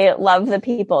 I love the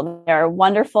people. They're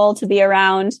wonderful to be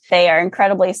around. They are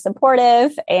incredibly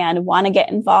supportive and want to get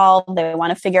involved. They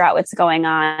want to figure out what's going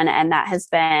on. And that has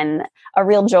been a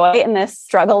real joy in this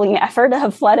struggling effort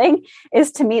of flooding,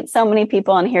 is to meet so many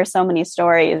people and hear so many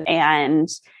stories and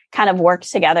kind of work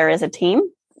together as a team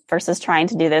versus trying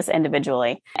to do this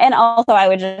individually. And also, I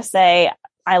would just say,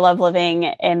 I love living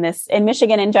in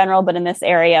Michigan in general, but in this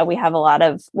area, we have a lot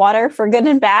of water for good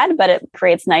and bad, but it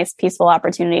creates nice, peaceful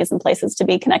opportunities and places to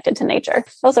be connected to nature.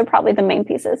 Those are probably the main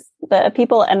pieces, the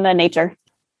people and the nature.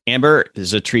 Amber, it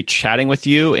is a treat chatting with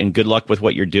you, and good luck with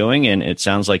what you're doing. And it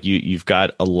sounds like you've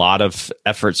got a lot of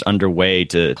efforts underway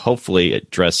to hopefully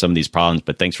address some of these problems,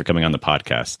 but thanks for coming on the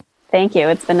podcast. Thank you.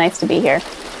 It's been nice to be here.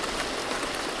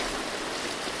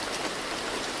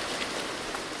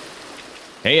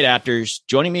 Hey, Adapters.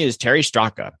 Joining me is Terry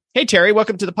Straka. Hey, Terry,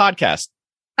 welcome to the podcast.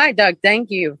 Hi, Doug. Thank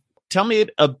you. Tell me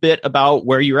a bit about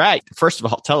where you're at. First of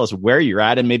all, tell us where you're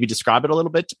at and maybe describe it a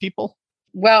little bit to people.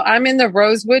 Well, I'm in the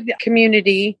Rosewood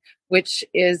community, which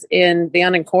is in the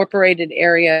unincorporated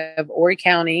area of Horry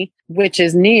County, which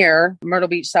is near Myrtle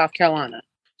Beach, South Carolina.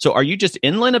 So are you just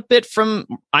inland a bit from,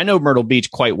 I know Myrtle Beach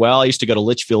quite well. I used to go to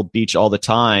Litchfield Beach all the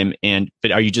time.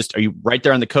 But are you right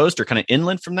there on the coast or kind of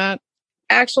inland from that?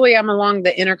 Actually, I'm along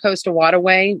the Intercoastal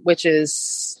Waterway, which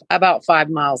is about 5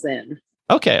 miles in.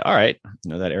 Okay. All right. I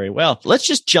know that area well. Let's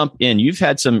just jump in. You've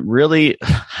had some really,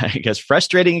 I guess,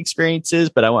 frustrating experiences,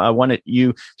 but I wanted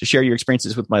you to share your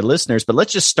experiences with my listeners. But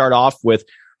let's just start off with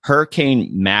Hurricane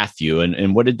Matthew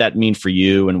and what did that mean for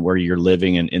you and where you're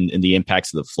living and the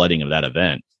impacts of the flooding of that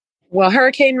event? Well,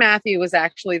 Hurricane Matthew was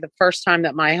actually the first time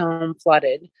that my home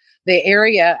flooded. The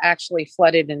area actually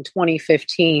flooded in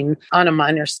 2015 on a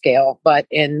minor scale, but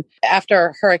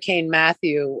after Hurricane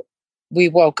Matthew, we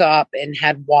woke up and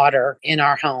had water in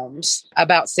our homes,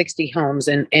 about 60 homes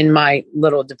in my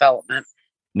little development.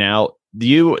 Now,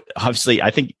 you obviously, I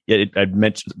think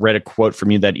read a quote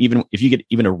from you that even if you get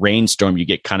even a rainstorm, you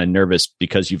get kind of nervous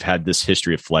because you've had this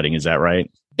history of flooding. Is that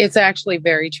right? It's actually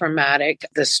very traumatic.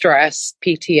 The stress,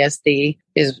 PTSD,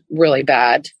 is really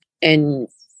bad, and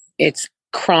it's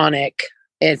chronic.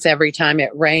 It's every time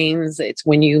it rains. It's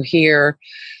when you hear,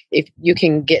 if you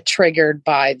can get triggered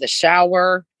by the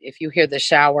shower, if you hear the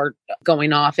shower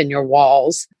going off in your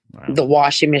walls, wow, the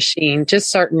washing machine,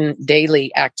 just certain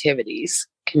daily activities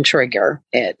can trigger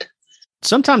it.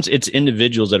 Sometimes it's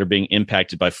individuals that are being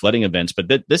impacted by flooding events, but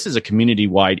this is a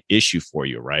community-wide issue for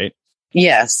you, right?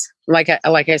 Yes. Like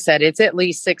I said, it's at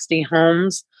least 60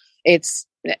 homes. It's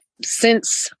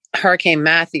since Hurricane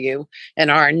Matthew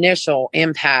and our initial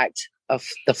impact of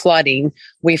the flooding.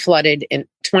 We flooded in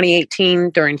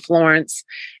 2018 during Florence,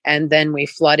 and then we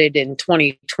flooded in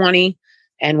 2020,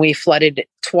 and we flooded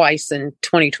twice in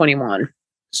 2021.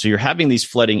 So you're having these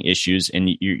flooding issues and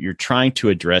you're trying to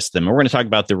address them. And we're going to talk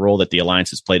about the role that the Alliance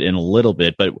has played in a little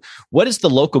bit, but what has the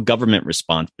local government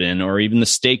response been, or even the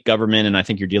state government? And I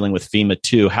think you're dealing with FEMA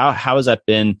too. How has that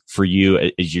been for you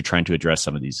as you're trying to address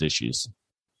some of these issues?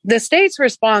 The state's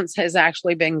response has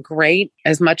actually been great.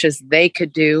 As much as they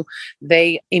could do,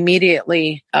 they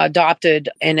immediately adopted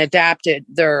and adapted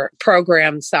their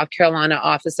program, South Carolina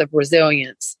Office of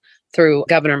Resilience, through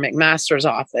Governor McMaster's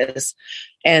office.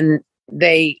 And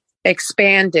they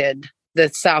expanded the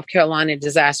South Carolina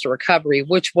Disaster Recovery,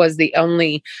 which was the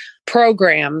only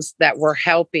programs that were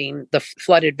helping the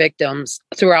flooded victims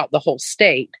throughout the whole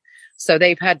state. So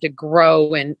they've had to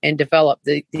grow and develop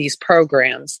these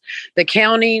programs. The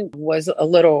county was a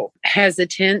little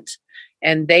hesitant,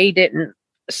 and they didn't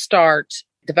start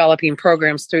developing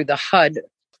programs through the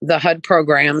HUD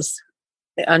programs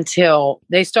until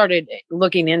they started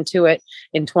looking into it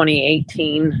in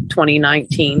 2018,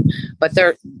 2019.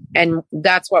 And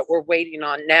that's what we're waiting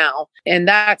on now. And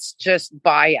that's just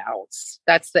buyouts.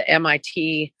 That's the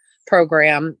MIT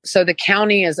program. So the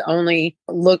county is only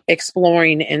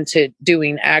exploring into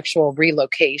doing actual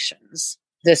relocations.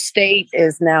 The state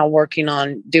is now working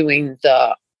on doing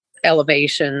the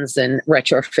elevations and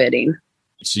retrofitting.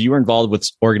 So you were involved with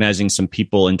organizing some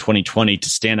people in 2020 to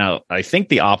stand out, I think,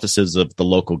 the offices of the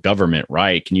local government,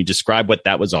 right? Can you describe what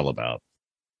that was all about?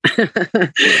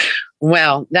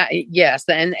 Well, yes.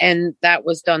 And that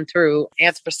was done through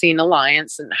Anthropocene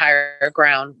Alliance and Higher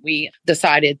Ground. We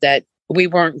decided that we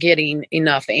weren't getting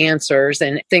enough answers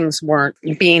and things weren't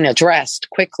being addressed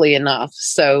quickly enough.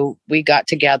 So we got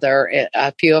together,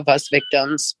 a few of us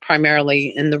victims,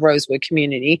 primarily in the Rosewood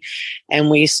community, and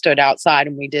we stood outside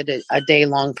and we did a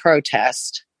day-long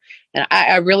protest. And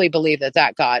I really believe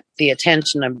that got the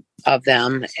attention of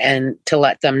them, and to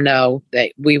let them know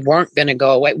that we weren't going to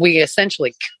go away. We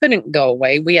essentially couldn't go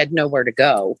away. We had nowhere to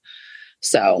go.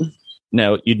 So...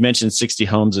 Now, you'd mentioned 60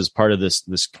 homes as part of this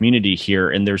community here,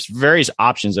 and there's various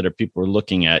options that people are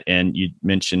looking at. And you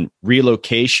mentioned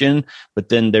relocation, but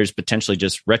then there's potentially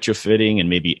just retrofitting and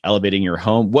maybe elevating your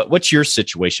home. What's your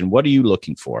situation? What are you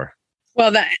looking for?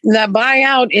 Well, the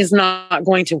buyout is not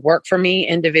going to work for me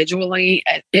individually.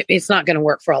 It's not going to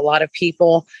work for a lot of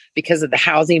people because of the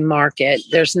housing market.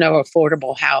 There's no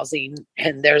affordable housing,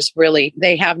 and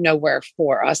they have nowhere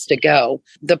for us to go.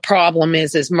 The problem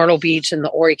is Myrtle Beach and the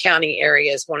Horry County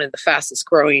area is one of the fastest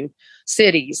growing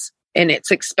cities, and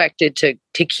it's expected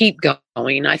to keep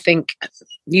going. I think,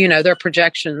 their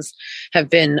projections have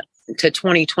been to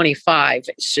 2025.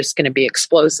 It's just going to be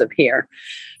explosive here.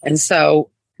 And so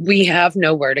we have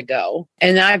nowhere to go.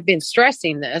 And I've been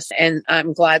stressing this, and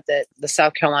I'm glad that the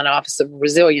South Carolina Office of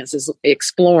Resilience is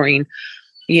exploring,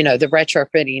 the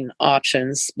retrofitting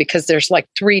options, because there's like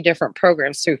 3 different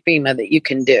programs through FEMA that you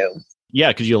can do.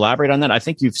 Yeah. Could you elaborate on that? I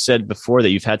think you've said before that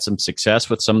you've had some success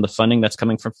with some of the funding that's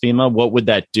coming from FEMA. What would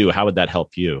that do? How would that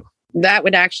help you? That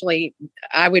would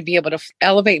I would be able to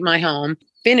elevate my home,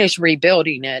 finish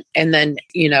rebuilding it, and then,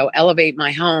 elevate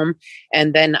my home.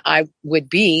 And then I would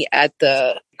be at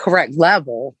the correct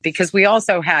level, because we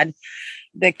also had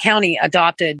the county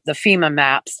adopted the FEMA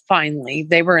maps. Finally,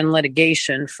 they were in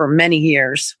litigation for many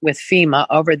years with FEMA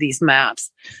over these maps.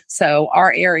 So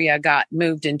our area got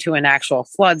moved into an actual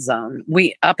flood zone.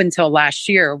 Up until last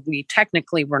year, we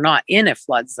technically were not in a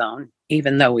flood zone,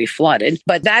 even though we flooded.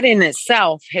 But that in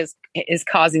itself is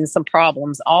causing some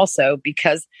problems also,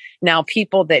 because now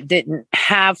people that didn't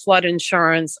have flood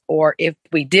insurance, or if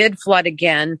we did flood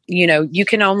again, you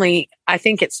can only, I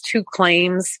think it's 2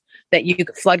 claims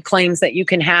flood claims that you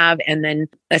can have. And then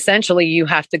essentially you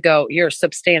have to go, you're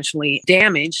substantially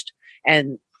damaged,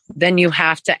 and then you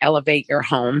have to elevate your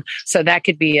home. So that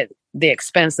could be the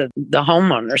expense of the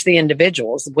homeowners, the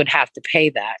individuals would have to pay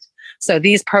that. So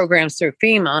these programs through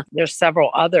FEMA, there's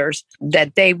several others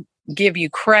that they give you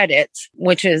credit,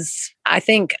 which is, I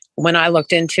think when I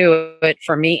looked into it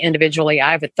for me individually,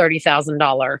 I have a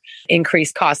 $30,000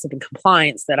 increased cost of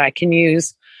compliance that I can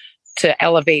use to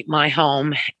elevate my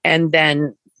home. And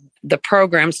then the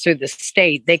programs through the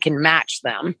state, they can match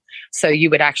them. So you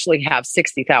would actually have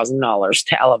 $60,000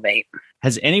 to elevate.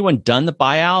 Has anyone done the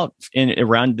buyout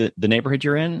around the neighborhood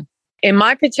you're in? In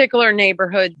my particular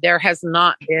neighborhood, there has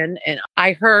not been. And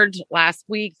I heard last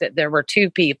week that there were 2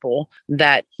 people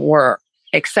that were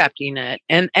accepting it.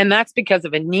 And that's because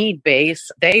of a need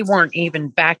base. They weren't even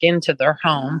back into their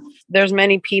home. There's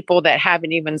many people that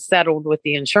haven't even settled with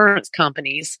the insurance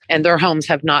companies and their homes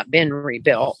have not been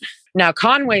rebuilt. Now,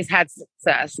 Conway's had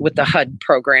success with the HUD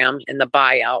program and the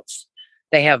buyouts.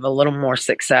 They have a little more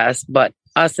success, but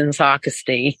us in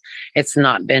Socastee, it's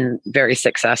not been very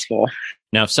successful.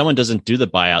 Now, if someone doesn't do the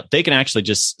buyout, they can actually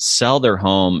just sell their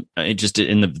home just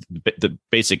in the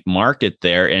basic market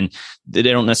there, and they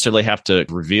don't necessarily have to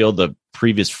reveal the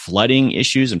previous flooding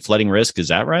issues and flooding risk. Is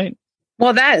that right?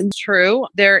 Well, that is true.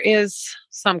 There is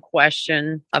some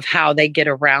question of how they get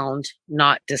around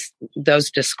those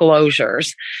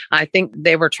disclosures. I think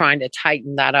they were trying to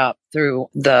tighten that up through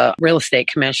the Real Estate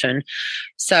Commission.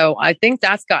 So I think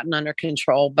that's gotten under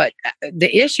control. But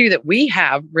the issue that we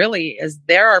have really is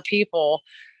there are people,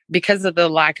 because of the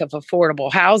lack of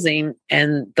affordable housing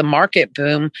and the market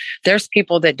boom, there's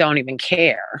people that don't even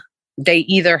care. They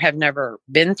either have never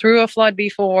been through a flood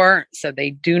before, so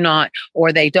they do not,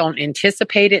 or they don't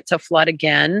anticipate it to flood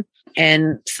again.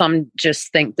 And some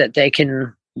just think that they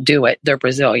can do it. They're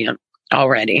Brazilian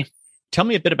already. Tell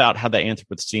me a bit about how the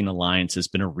Anthropocene Alliance has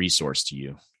been a resource to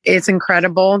you. It's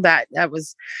incredible that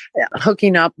was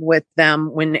hooking up with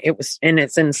them when it was in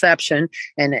its inception.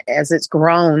 And as it's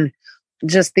grown,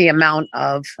 just the amount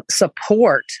of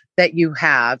support that you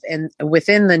have. And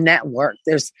within the network,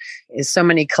 is so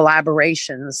many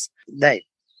collaborations that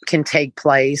can take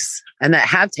place and that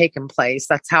have taken place.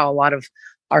 That's how a lot of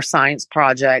our science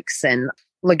projects and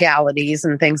legalities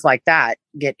and things like that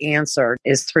get answered,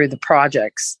 is through the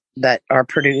projects that are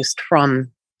produced from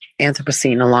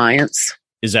Anthropocene Alliance.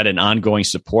 Is that an ongoing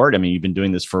support? I mean, you've been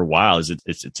doing this for a while.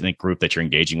 It's a group that you're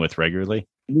engaging with regularly?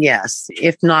 Yes,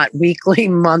 if not weekly,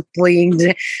 monthly,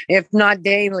 if not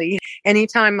daily.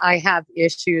 Anytime I have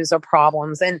issues or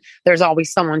problems, and there's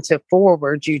always someone to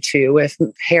forward you to. If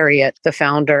Harriet, the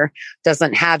founder,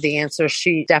 doesn't have the answer,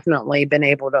 she's definitely been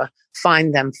able to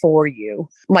find them for you.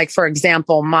 Like, for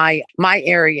example, my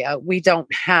area, we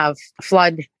don't have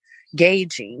flood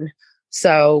gauging.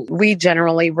 So we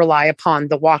generally rely upon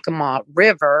the Waccamaw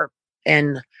River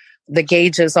and the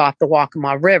gauges off the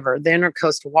Waccamaw River. The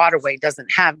Intercoastal Waterway doesn't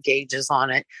have gauges on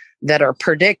it that are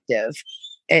predictive.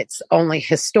 It's only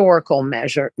historical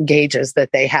gauges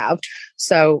that they have.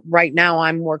 So right now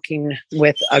I'm working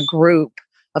with a group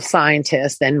of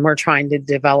scientists, and we're trying to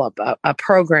develop a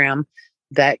program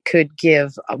that could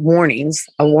give a warning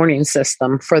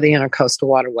system for the Intercoastal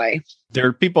Waterway. There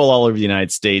are people all over the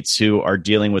United States who are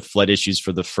dealing with flood issues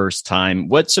for the first time.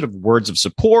 What sort of words of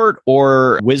support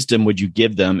or wisdom would you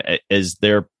give them as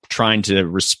they're trying to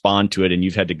respond to it and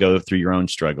you've had to go through your own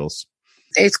struggles?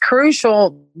 It's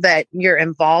crucial that you're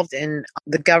involved in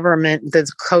the government, the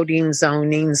coding,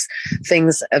 zonings,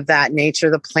 things of that nature,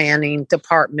 the planning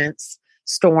departments,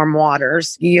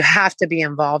 stormwaters. You have to be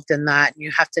involved in that.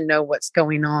 You have to know what's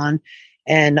going on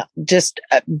and just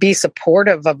be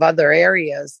supportive of other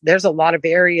areas. There's a lot of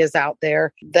areas out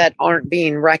there that aren't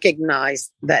being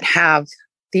recognized that have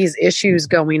these issues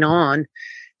going on.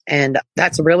 And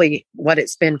that's really what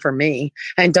it's been for me.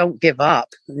 And don't give up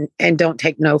and don't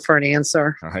take no for an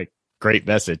answer. All right. Great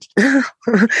message.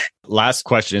 Last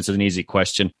question. It's an easy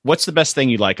question. What's the best thing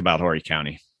you like about Horry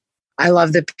County? I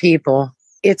love the people.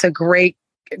 It's a great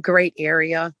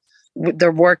area.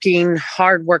 They're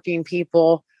hardworking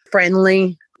people,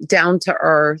 friendly, down to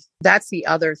earth. That's the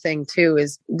other thing too,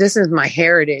 is this is my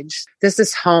heritage. This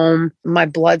is home. My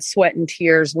blood, sweat, and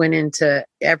tears went into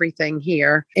everything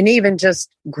here. And even just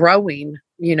growing,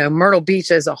 Myrtle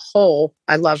Beach as a whole,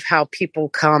 I love how people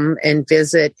come and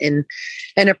visit and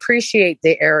appreciate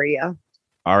the area.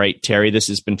 All right, Terry, this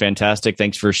has been fantastic.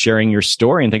 Thanks for sharing your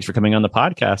story and thanks for coming on the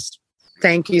podcast.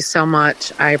 Thank you so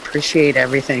much. I appreciate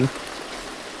everything.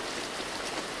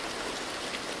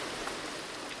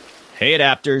 Hey,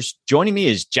 Adapters. Joining me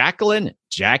is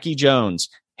Jackie Jones.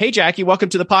 Hey, Jackie, welcome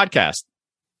to the podcast.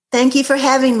 Thank you for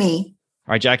having me.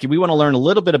 All right, Jackie, we want to learn a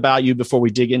little bit about you before we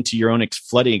dig into your own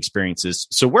flooding experiences.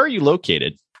 So where are you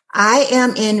located? I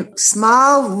am in a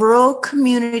small rural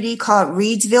community called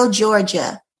Reedsville,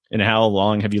 Georgia. And how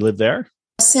long have you lived there?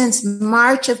 Since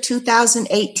March of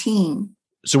 2018.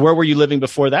 So where were you living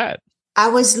before that? I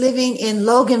was living in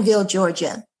Loganville,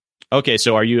 Georgia. Okay,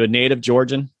 so are you a native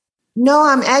Georgian? No,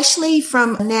 I'm actually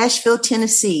from Nashville,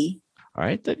 Tennessee. All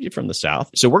right, that you're from the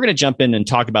South. So we're going to jump in and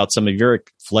talk about some of your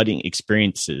flooding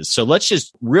experiences. So let's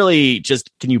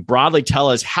can you broadly tell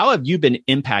us, how have you been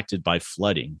impacted by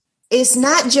flooding? It's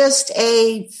not just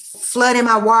a flood in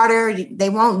my water, they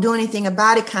won't do anything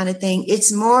about it kind of thing. It's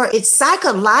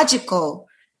psychological,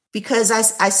 because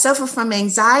I suffer from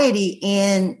anxiety,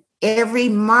 and every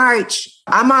March,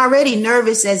 I'm already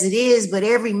nervous as it is, but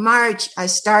every March I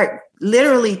start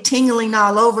literally tingling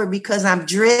all over because I'm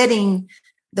dreading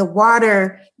the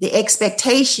water, the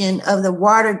expectation of the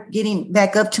water getting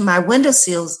back up to my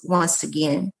windowsills once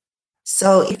again.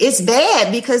 So it's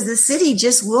bad because the city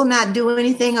just will not do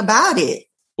anything about it.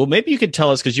 Well, maybe you could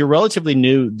tell us, because you're relatively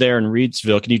new there in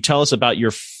Reidsville. Can you tell us about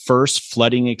your first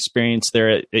flooding experience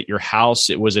there at your house?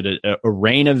 Was it a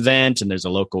rain event, and there's a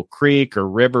local creek or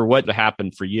river? What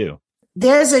happened for you?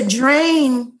 There's a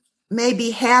drain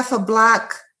maybe half a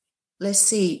block,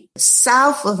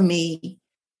 south of me.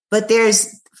 But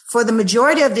for the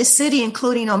majority of the city,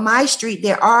 including on my street,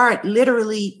 there are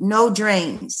literally no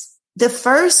drains. The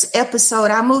first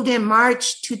episode, I moved in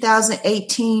March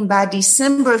 2018. By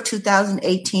December of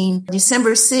 2018,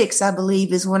 December 6th, I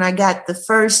believe, is when I got the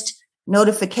first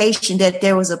notification that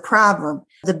there was a problem.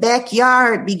 The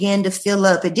backyard began to fill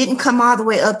up. It didn't come all the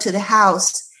way up to the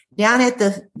house. Down at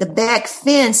the back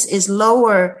fence is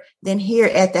lower than here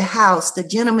at the house. The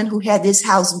gentleman who had this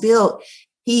house built,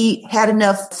 he had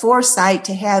enough foresight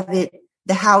to have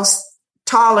the house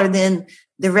taller than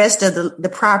the rest of the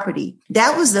property.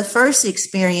 That was the first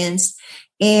experience.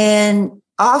 And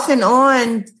off and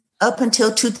on up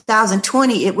until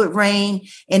 2020, it would rain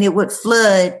and it would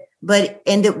flood,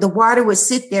 and the water would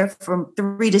sit there from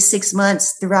 3 to 6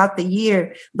 months throughout the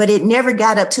year, but it never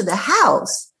got up to the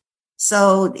house.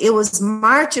 So it was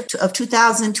March of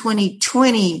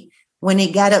 2020 when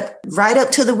it got up right up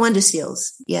to the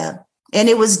windowsills. Yeah. And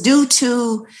it was due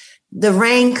to the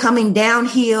rain coming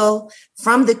downhill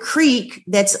from the creek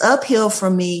that's uphill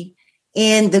from me.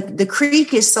 And the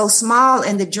creek is so small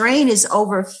and the drain is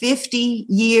over 50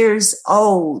 years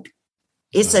old.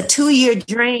 It's a 2-year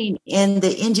drain. And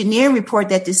the engineering report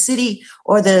that the city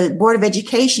or the Board of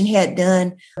Education had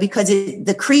done, because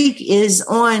the creek is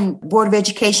on Board of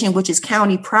Education, which is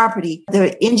county property,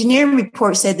 the engineering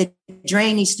report said the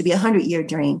drain needs to be a 100-year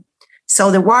drain.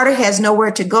 So the water has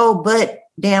nowhere to go but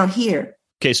down here.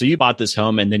 Okay, so you bought this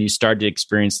home and then you started to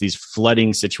experience these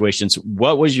flooding situations.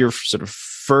 What was your sort of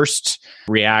first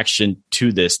reaction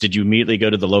to this? Did you immediately go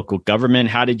to the local government?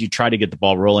 How did you try to get the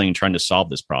ball rolling and trying to solve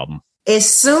this problem? As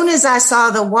soon as I saw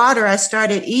the water, I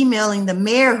started emailing the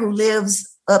mayor who lives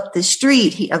up the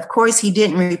street. He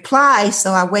didn't reply.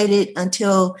 So I waited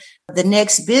until the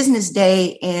next business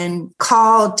day and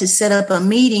called to set up a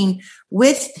meeting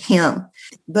with him.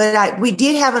 But we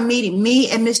did have a meeting,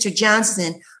 me and Mr.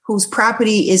 Johnson, whose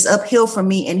property is uphill from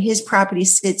me, and his property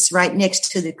sits right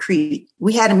next to the creek.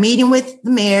 We had a meeting with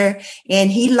the mayor,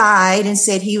 and he lied and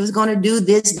said he was going to do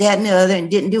this, that, and the other, and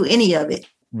didn't do any of it.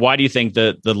 Why do you think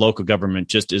the local government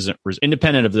just isn't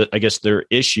independent of their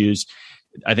issues?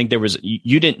 I think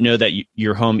you didn't know that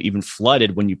your home even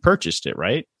flooded when you purchased it,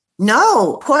 right?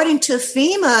 No, according to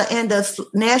FEMA and the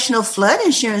National Flood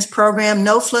Insurance Program,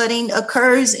 no flooding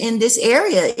occurs in this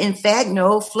area. In fact,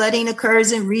 no flooding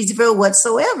occurs in Reidsville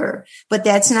whatsoever. But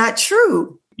that's not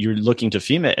true. You're looking to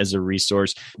FEMA as a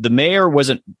resource. The mayor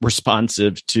wasn't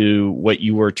responsive to what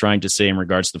you were trying to say in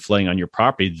regards to the flooding on your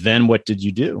property. Then what did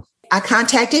you do? I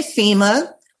contacted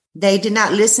FEMA. They did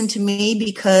not listen to me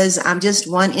because I'm just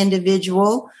one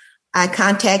individual. I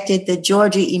contacted the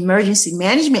Georgia Emergency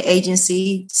Management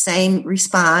Agency, same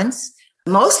response.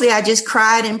 Mostly I just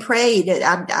cried and prayed.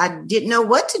 I didn't know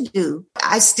what to do.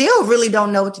 I still really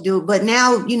don't know what to do. But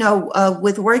now,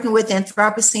 with working with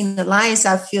Anthropocene Alliance,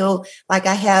 I feel like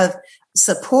I have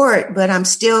support, but I'm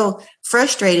still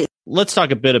frustrated. Let's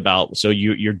talk a bit about, so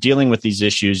you're dealing with these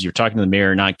issues. You're talking to the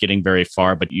mayor, not getting very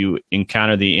far, but you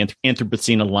encounter the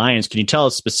Anthropocene Alliance. Can you tell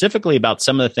us specifically about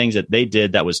some of the things that they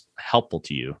did that was helpful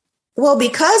to you? Well,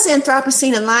 because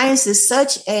Anthropocene Alliance is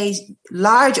such a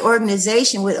large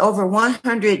organization with over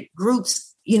 100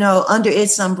 groups, under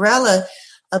its umbrella,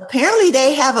 apparently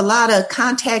they have a lot of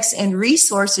contacts and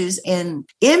resources and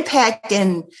impact,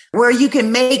 and where you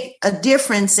can make a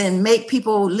difference and make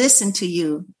people listen to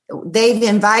you. They've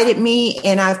invited me,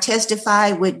 and I've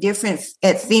testified with different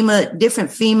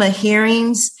FEMA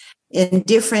hearings and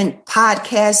different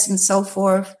podcasts and so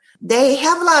forth. They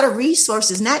have a lot of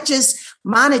resources, not just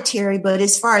monetary, but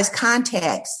as far as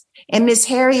contacts. And Miss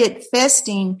Harriet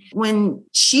Festing, when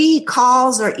she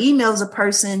calls or emails a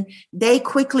person, they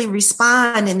quickly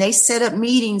respond and they set up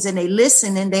meetings and they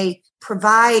listen and they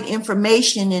provide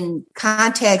information and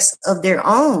contacts of their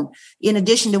own in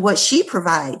addition to what she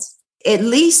provides. At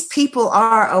least people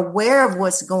are aware of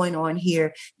what's going on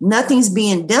here. Nothing's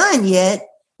being done yet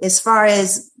as far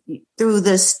as through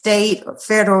the state or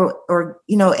federal or,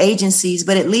 agencies,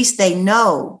 but at least they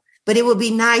know. But it would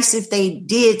be nice if they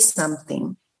did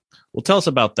something. Well, tell us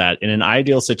about that. In an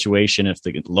ideal situation, if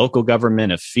the local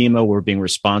government, if FEMA were being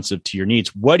responsive to your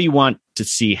needs, what do you want to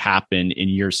see happen in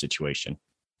your situation?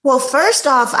 Well, first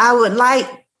off, I would like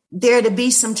there to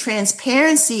be some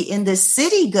transparency in the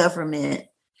city government,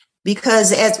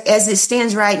 because as it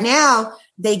stands right now,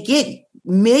 they get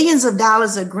millions of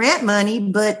dollars of grant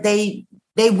money, but they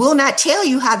will not tell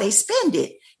you how they spend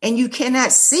it. And you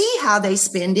cannot see how they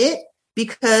spend it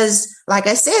because, like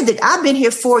I said, that I've been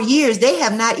here 4 years. They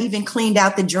have not even cleaned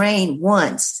out the drain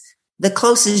once, the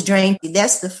closest drain.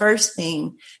 That's the first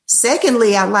thing.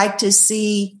 Secondly, I'd like to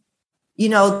see,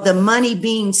 the money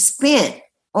being spent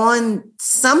on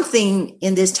something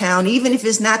in this town, even if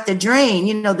it's not the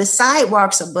drain. The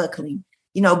sidewalks are buckling.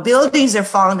 Buildings are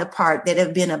falling apart that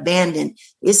have been abandoned.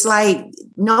 It's like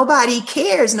nobody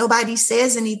cares. Nobody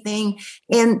says anything.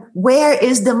 And where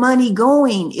is the money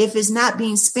going if it's not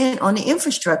being spent on the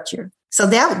infrastructure? So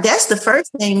that's the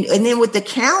first thing. And then with the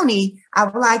county, I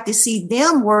would like to see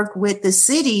them work with the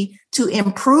city to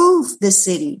improve the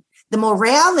city. The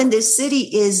morale in this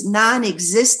city is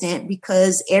non-existent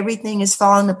because everything is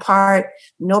falling apart.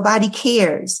 Nobody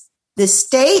cares. The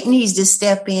state needs to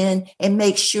step in and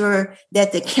make sure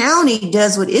that the county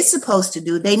does what it's supposed to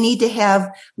do. They need to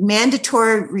have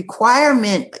mandatory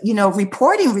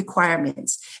reporting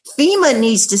requirements. FEMA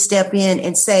needs to step in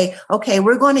and say, okay,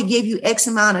 we're going to give you X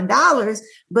amount of dollars,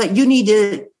 but you need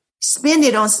to spend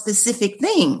it on specific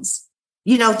things,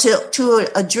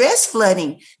 to address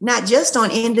flooding, not just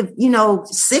on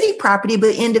city property,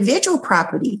 but individual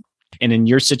property. And in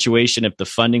your situation, if the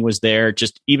funding was there,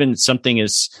 just even something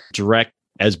as direct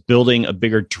as building a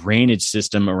bigger drainage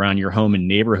system around your home and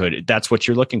neighborhood, that's what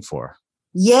you're looking for.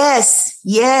 Yes.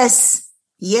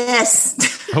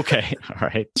 Okay. All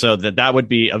right. So that would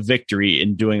be a victory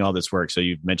in doing all this work. So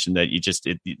you've mentioned that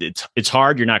it's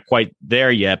hard. You're not quite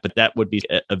there yet, but that would be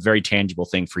a very tangible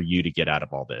thing for you to get out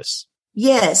of all this.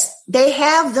 Yes, they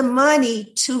have the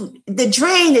money the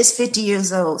drain is 50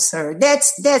 years old, sir.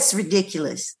 That's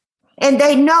ridiculous. And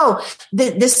they know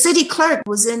the city clerk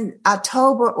was in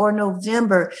October or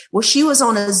November where she was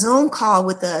on a Zoom call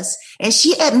with us and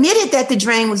she admitted that the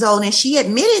drain was old and she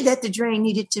admitted that the drain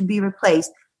needed to be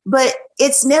replaced, but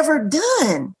it's never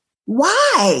done.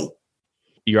 Why?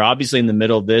 You're obviously in the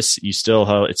middle of this. You still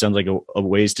have, it sounds like a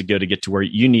ways to go to get to where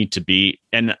you need to be.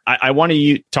 And I want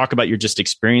to talk about your just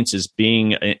experiences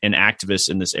being an activist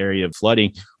in this area of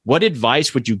flooding. What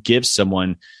advice would you give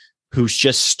someone who's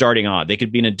just starting out? They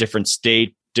could be in a different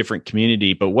state, different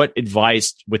community, but what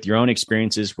advice with your own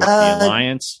experiences with the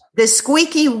Alliance? The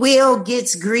squeaky wheel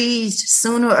gets greased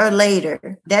sooner or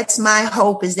later. That's my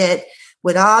hope, is that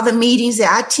with all the meetings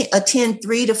that I attend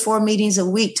 3 to 4 meetings a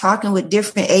week, talking with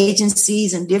different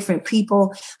agencies and different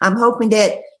people, I'm hoping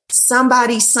that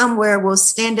somebody somewhere will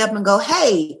stand up and go,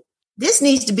 hey, this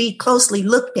needs to be closely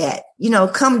looked at.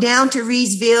 Come down to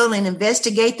Reedsville and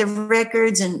investigate the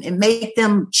records and make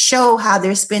them show how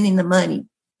they're spending the money.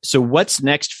 So what's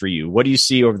next for you? What do you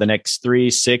see over the next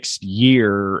 3-6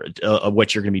 year of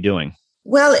what you're going to be doing?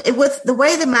 Well, with the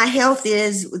way that my health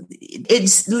is,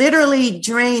 it's literally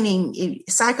draining,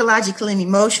 psychologically and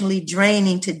emotionally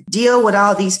draining to deal with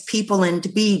all these people and to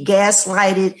be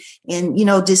gaslighted and,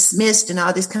 dismissed and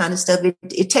all this kind of stuff.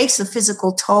 It takes a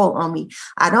physical toll on me.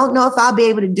 I don't know if I'll be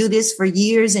able to do this for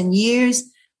years and years,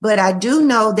 but I do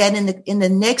know that in the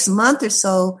next month or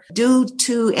so, due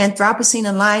to Anthropocene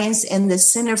Alliance and the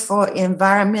Center for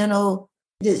Environmental,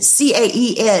 the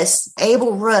CAES,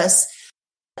 Abel Russ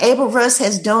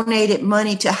has donated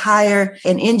money to hire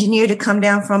an engineer to come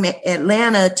down from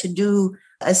Atlanta to do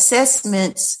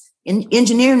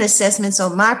engineering assessments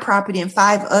on my property and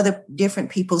 5 other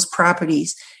different people's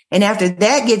properties. And after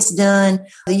that gets done,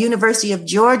 the University of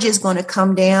Georgia is going to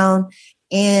come down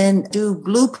and do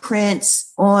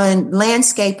blueprints on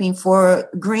landscaping for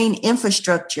green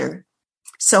infrastructure.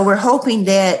 So we're hoping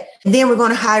that then we're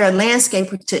going to hire a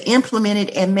landscaper to implement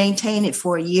it and maintain it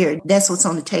for a year. That's what's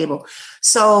on the table.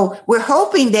 So we're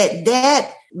hoping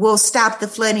that will stop the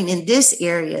flooding in this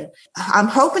area. I'm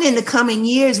hoping in the coming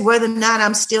years, whether or not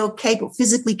I'm still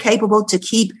physically capable to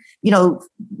keep,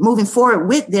 moving forward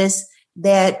with this,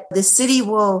 that the city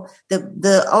will,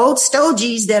 the old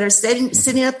stogies that are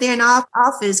sitting up there in our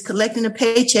office collecting a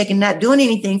paycheck and not doing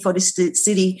anything for the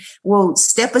city will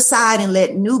step aside and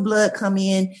let new blood come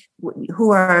in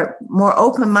who are more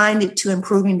open-minded to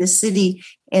improving the city.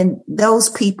 And those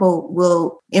people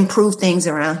will improve things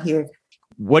around here.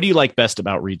 What do you like best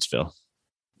about Reidsville?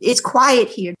 It's quiet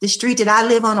here. The street that I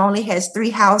live on only has 3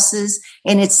 houses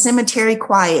and it's cemetery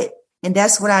quiet. And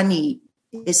that's what I need.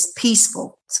 It's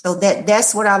peaceful. So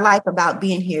that's what I like about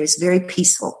being here. It's very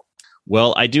peaceful.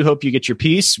 Well, I do hope you get your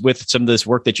peace with some of this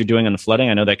work that you're doing on the flooding.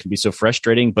 I know that can be so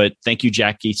frustrating, but thank you,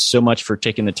 Jackie, so much for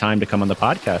taking the time to come on the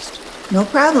podcast. No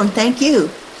problem. Thank you.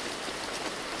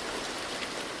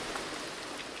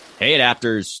 Hey,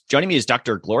 Adapters. Joining me is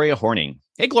Dr. Gloria Horning.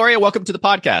 Hey, Gloria, welcome to the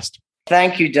podcast.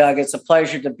 Thank you, Doug. It's a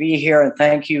pleasure to be here, and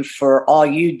thank you for all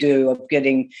you do of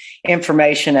getting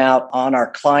information out on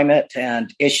our climate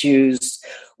and issues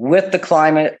with the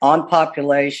climate, on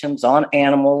populations, on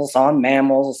animals, on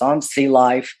mammals, on sea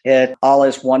life. It all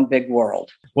is one big world.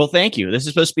 Well, thank you. This is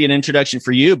supposed to be an introduction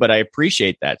for you, but I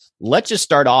appreciate that. Let's just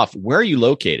start off. Where are you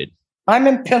located? I'm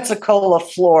in Pensacola,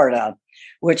 Florida,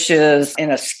 which is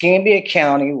in Escambia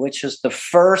County, which is the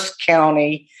first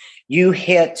county you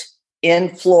hit in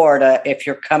Florida if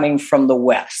you're coming from the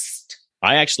west.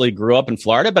 I actually grew up in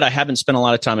Florida, but I haven't spent a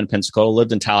lot of time in Pensacola.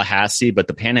 Lived in Tallahassee, but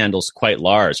the Panhandle's quite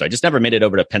large. So I just never made it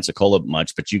over to Pensacola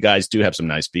much, but you guys do have some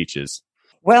nice beaches.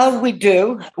 Well, we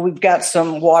do. We've got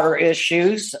some water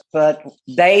issues, but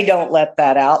they don't let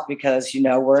that out because,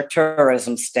 we're a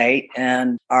tourism state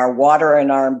and our water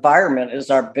and our environment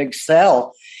is our big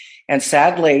sell. And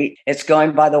sadly, it's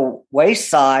going by the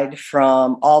wayside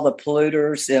from all the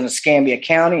polluters in Escambia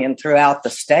County and throughout the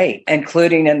state,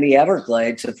 including in the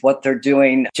Everglades, of what they're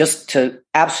doing just to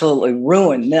absolutely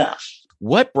ruin them.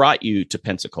 What brought you to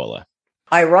Pensacola?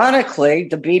 Ironically,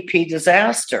 the BP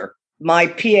disaster. My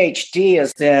PhD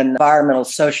is in environmental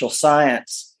social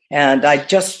science, and I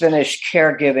just finished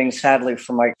caregiving, sadly,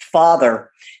 for my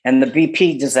father, and the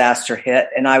BP disaster hit,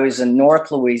 and I was in North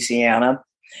Louisiana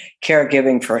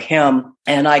caregiving for him.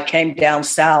 And I came down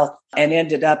south and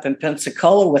ended up in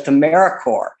Pensacola with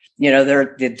AmeriCorps.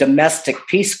 They're the domestic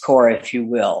Peace Corps, if you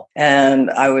will. And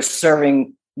I was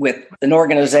serving with an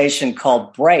organization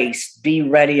called BRACE, Be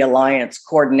Ready Alliance,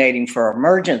 coordinating for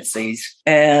emergencies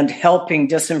and helping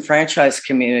disenfranchised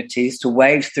communities to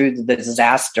wade through the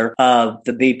disaster of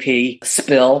the BP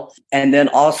spill, and then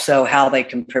also how they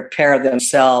can prepare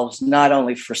themselves not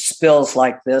only for spills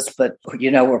like this, but,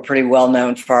 we're pretty well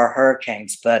known for our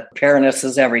hurricanes, but preparedness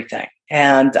is everything.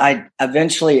 And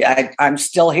I'm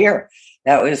still here.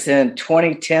 That was in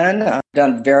 2010. I've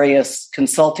done various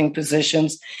consulting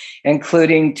positions,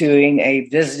 including doing a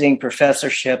visiting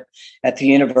professorship at the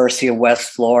University of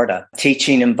West Florida,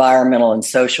 teaching environmental and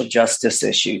social justice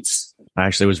issues. I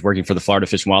actually was working for the Florida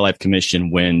Fish and Wildlife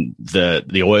Commission when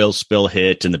the oil spill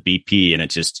hit and the BP, and it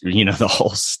just, the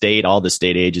whole state, all the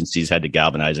state agencies had to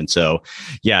galvanize. And so,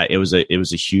 yeah, it was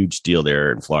a huge deal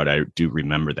there in Florida. I do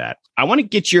remember that. I want to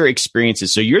get your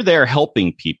experiences. So you're there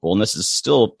helping people, and this is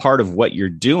still part of what you're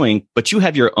doing, but you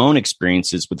have your own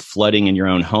experiences with flooding in your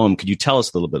own home. Could you tell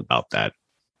us a little bit about that?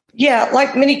 Yeah,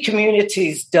 like many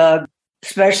communities, Doug,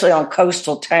 especially on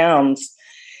coastal towns,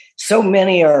 so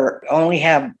many only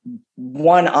have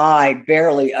one eye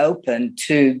barely open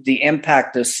to the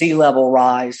impact of sea level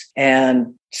rise,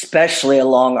 and especially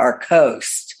along our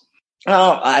coast.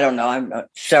 Oh, I don't know. I'm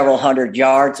several hundred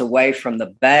yards away from the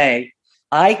bay.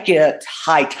 I get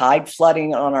high tide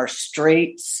flooding on our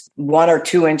streets. 1 or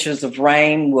 2 inches of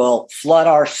rain will flood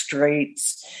our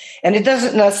streets. And it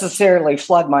doesn't necessarily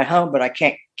flood my home, but I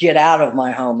can't get out of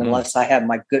my home unless I have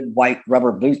my good white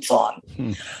rubber boots on.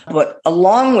 But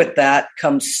along with that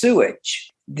comes sewage.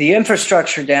 The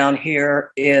infrastructure down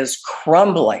here is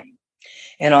crumbling.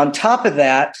 And on top of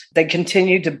that, they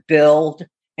continue to build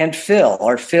and fill,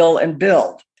 or fill and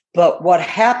build. But what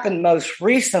happened most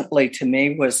recently to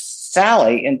me was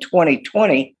Sally in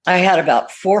 2020. I had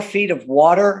about 4 feet of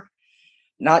water,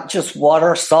 not just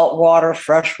water, salt water,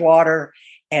 fresh water,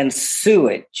 and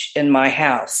sewage in my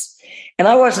house. And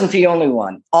I wasn't the only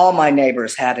one. All my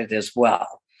neighbors had it as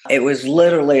well. It was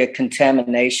literally a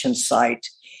contamination site.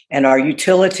 And our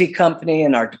utility company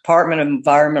and our Department of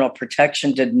Environmental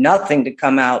Protection did nothing to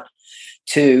come out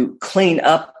to clean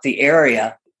up the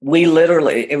area.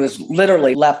 It was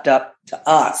literally left up to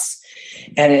us.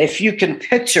 And if you can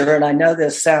picture, and I know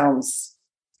this sounds,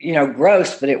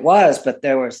 gross, but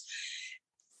there was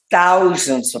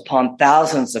thousands upon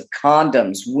thousands of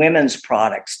condoms, women's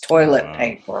products, toilet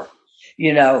paper,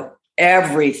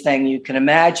 everything you can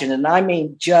imagine. And I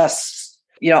mean, just,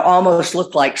 almost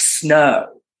looked like snow.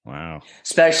 Wow.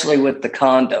 Especially with the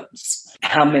condoms,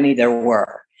 how many there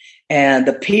were. And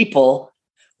the people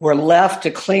were left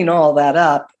to clean all that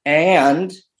up,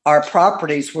 and our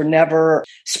properties were never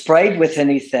sprayed with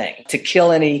anything to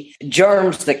kill any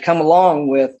germs that come along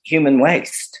with human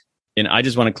waste. And I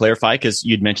just want to clarify, because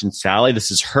you'd mentioned Sally.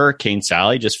 This is Hurricane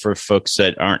Sally, just for folks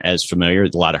that aren't as familiar.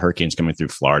 A lot of hurricanes coming through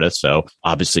Florida. So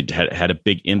obviously had a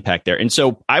big impact there. And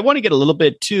so I want to get a little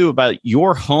bit too about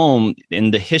your home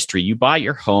and the history. You bought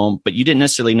your home, but you didn't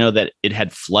necessarily know that it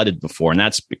had flooded before. And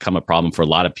that's become a problem for a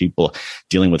lot of people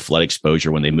dealing with flood exposure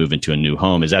when they move into a new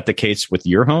home. Is that the case with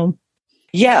your home?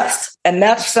 Yes. And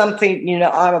that's something,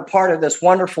 I'm a part of this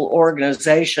wonderful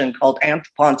organization called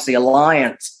Anthropocene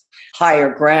Alliance,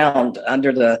 Higher Ground,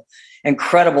 under the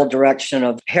incredible direction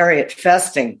of Harriet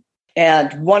Festing.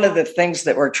 And one of the things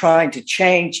that we're trying to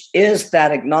change is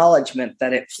that acknowledgement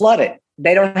that it flooded.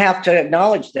 They don't have to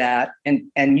acknowledge that,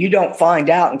 and you don't find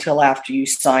out until after you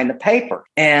sign the paper.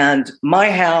 And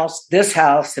this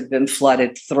house had been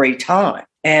flooded 3 times.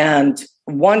 And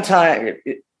one time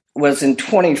it was in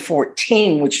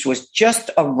 2014, which was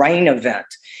just a rain event.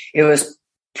 It was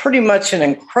pretty much an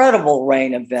incredible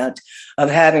rain event of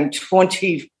having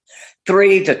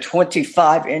 23 to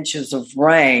 25 inches of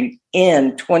rain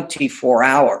in 24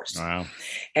 hours. Wow.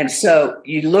 And so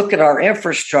you look at our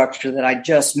infrastructure that I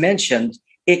just mentioned,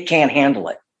 it can't handle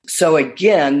it. So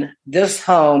again, this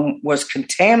home was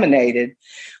contaminated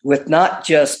with not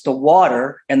just the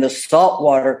water and the salt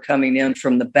water coming in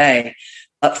from the bay,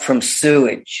 but from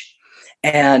sewage.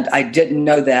 And I didn't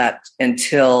know that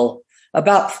until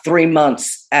about 3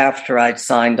 months after I'd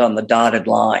signed on the dotted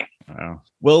line. Wow.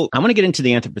 Well, I want to get into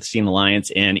the Anthropocene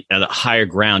Alliance and the Higher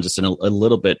Ground just in a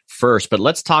little bit first, but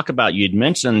let's talk about, you'd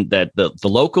mentioned that the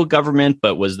local government,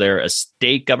 but was there a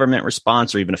state government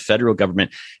response or even a federal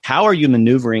government? How are you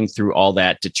maneuvering through all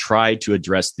that to try to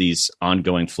address these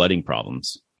ongoing flooding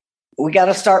problems? We got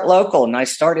to start local. And I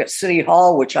start at City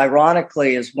Hall, which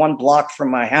ironically is 1 block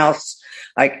from my house.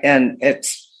 And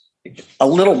it's a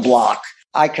little block.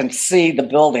 I can see the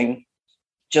building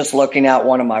just looking out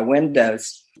one of my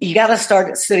windows. You got to start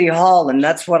at City Hall. And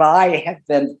that's what I have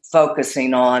been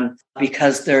focusing on,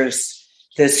 because there's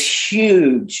this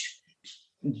huge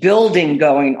building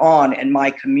going on in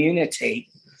my community.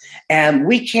 And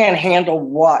we can't handle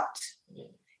what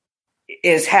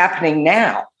is happening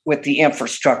now with the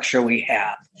infrastructure we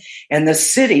have. And the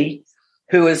city,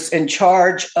 who is in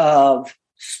charge of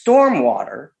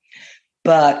stormwater,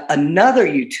 but another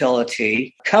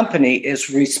utility company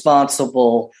is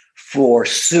responsible for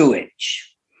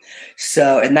sewage.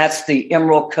 So, and that's the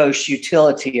Emerald Coast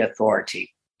Utility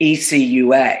Authority,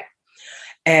 ECUA.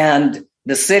 And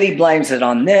the city blames it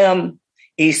on them.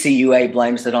 ECUA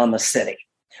blames it on the city.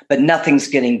 But nothing's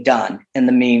getting done in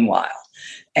the meanwhile.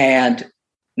 And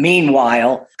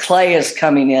meanwhile, clay is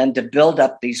coming in to build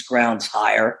up these grounds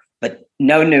higher, but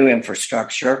no new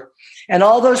infrastructure. And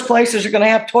all those places are going to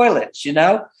have toilets,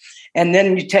 And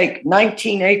then you take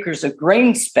 19 acres of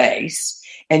green space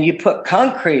and you put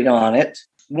concrete on it.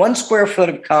 1 square foot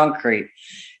of concrete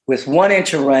with 1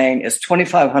 inch of rain is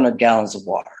 2,500 gallons of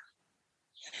water.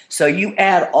 So you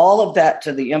add all of that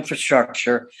to the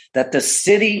infrastructure that the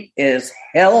city is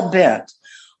hell-bent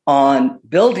on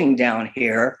building down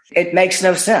here. It makes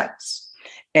no sense.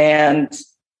 And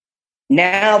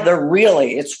now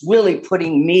it's really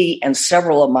putting me and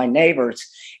several of my neighbors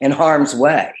in harm's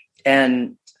way.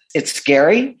 And it's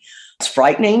scary. It's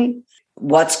frightening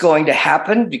what's going to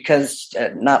happen, because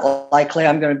not likely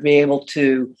I'm going to be able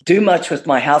to do much with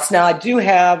my house. Now, I do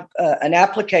have an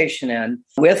application in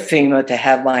with FEMA to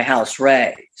have my house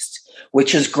raised,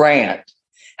 which is grand.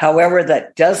 However,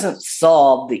 that doesn't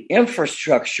solve the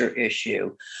infrastructure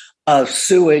issue of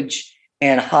sewage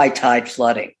and high tide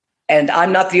flooding. And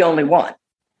I'm not the only one.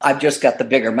 I've just got the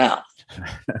bigger mouth.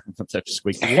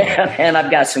 And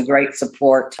I've got some great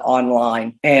support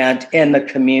online and in the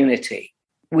community.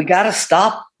 We got to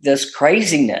stop this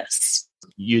craziness.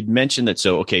 You'd mentioned that,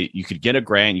 you could get a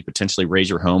grant, you potentially raise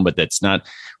your home, but that's not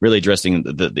really addressing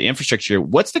the infrastructure.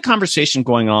 What's the conversation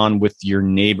going on with your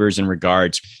neighbors in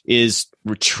regards? Is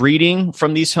retreating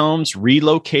from these homes,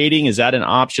 relocating, is that an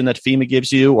option that FEMA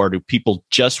gives you? Or do people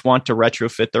just want to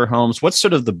retrofit their homes? What's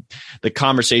sort of the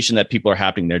conversation that people are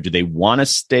having there? Do they want to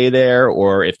stay there?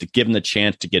 Or if they're given the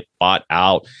chance to get bought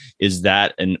out, is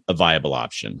that a viable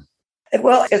option?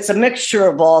 Well, it's a mixture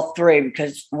of all three,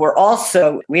 because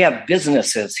we have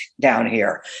businesses down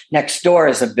here. Next door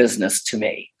is a business to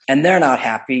me, and they're not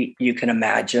happy, you can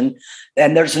imagine.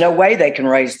 And there's no way they can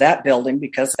raise that building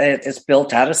because it's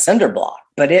built out of cinder block.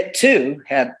 But it too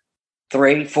had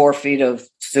 3-4 feet of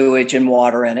sewage and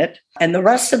water in it. And the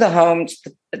rest of the homes,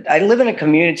 I live in a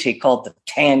community called the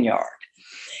Tan Yard.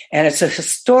 And it's a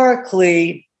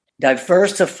historically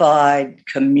diversified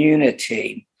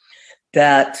community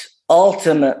that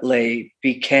ultimately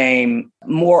became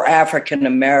more African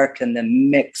American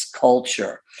than mixed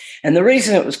culture. And the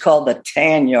reason it was called the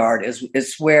Tan Yard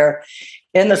is where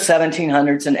in the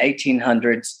 1700s and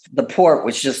 1800s, the port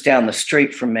was just down the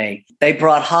street from me. They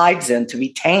brought hides in to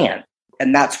be tanned.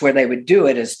 And that's where they would do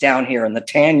it, is down here in the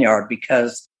Tan Yard,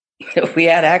 because we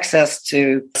had access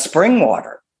to spring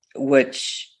water,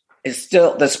 which is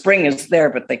still, the spring is there,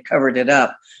 but they covered it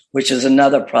up, which is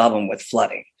another problem with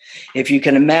flooding. If you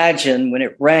can imagine, when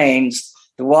it rains,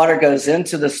 the water goes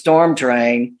into the storm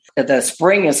drain, the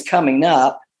spring is coming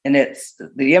up, and it's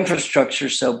the infrastructure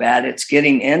is so bad, it's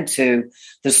getting into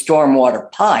the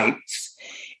stormwater pipes.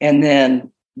 And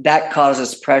then that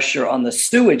causes pressure on the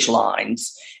sewage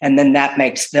lines, and then that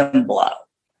makes them blow.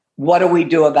 What do we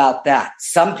do about that?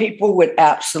 Some people would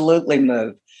absolutely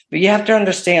move, but you have to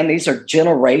understand these are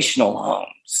generational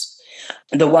homes.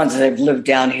 The ones that have lived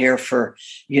down here for,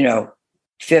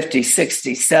 50,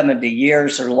 60, 70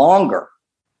 years or longer.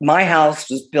 My house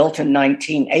was built in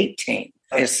 1918.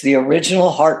 It's the original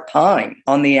heart pine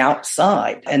on the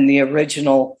outside and the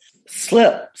original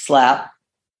slap,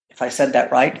 if I said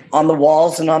that right, on the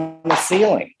walls and on the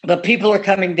ceiling. But people are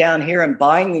coming down here and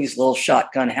buying these little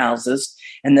shotgun houses,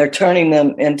 and they're turning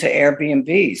them into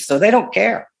Airbnbs. So they don't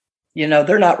care.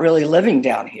 They're not really living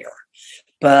down here.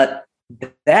 But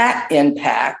that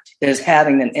impact is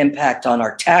having an impact on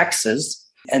our taxes.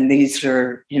 And these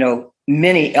are,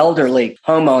 many elderly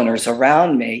homeowners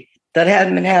around me that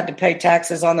hadn't had to pay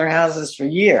taxes on their houses for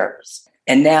years.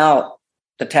 And now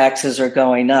the taxes are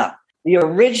going up. The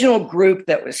original group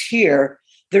that was here,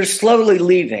 they're slowly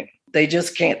leaving. They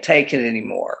just can't take it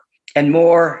anymore. And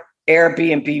more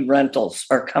Airbnb rentals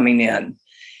are coming in.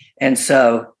 And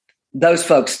so those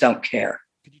folks don't care.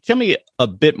 Could you tell me a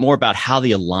bit more about how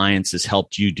the Alliance has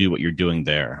helped you do what you're doing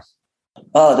there?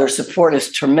 Oh, their support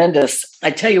is tremendous.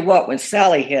 I tell you what, when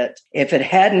Sally hit, if it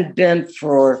hadn't been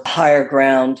for Higher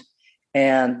Ground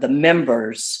and the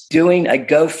members doing a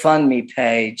GoFundMe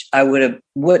page, I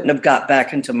wouldn't have got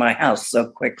back into my house so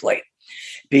quickly,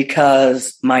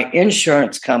 because my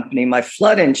insurance company, my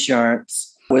flood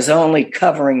insurance, was only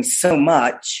covering so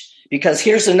much. Because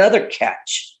here's another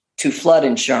catch to flood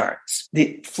insurance.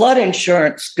 The flood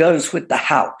insurance goes with the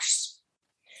house.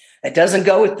 It doesn't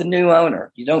go with the new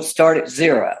owner. You don't start at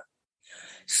zero.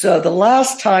 So the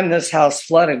last time this house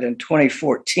flooded in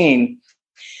 2014,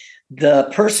 the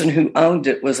person who owned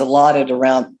it was allotted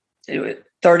around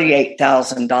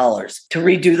 $38,000 to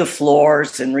redo the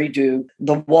floors and redo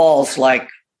the walls like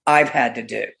I've had to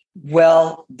do.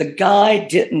 Well, the guy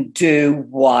didn't do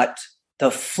what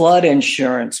the flood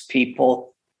insurance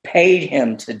people paid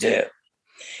him to do.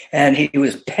 And he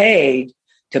was paid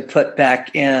to put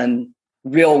back in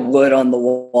real wood on the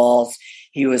walls.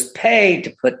 He was paid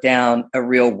to put down a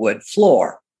real wood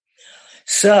floor.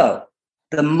 So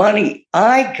the money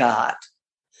I got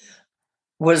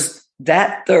was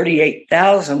that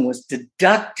 $38,000 was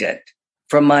deducted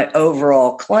from my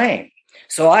overall claim.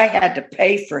 So I had to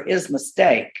pay for his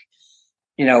mistake,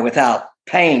 without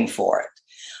paying for it.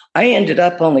 I ended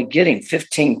up only getting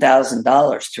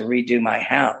 $15,000 to redo my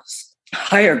house.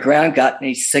 Higher Ground got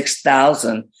me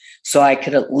 $6,000, so I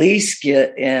could at least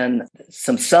get in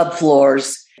some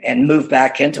subfloors and move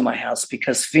back into my house,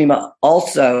 because FEMA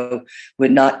also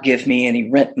would not give me any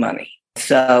rent money.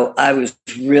 So I was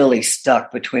really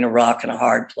stuck between a rock and a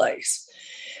hard place.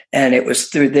 And it was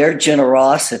through their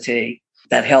generosity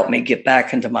that helped me get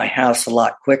back into my house a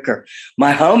lot quicker.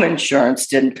 My home insurance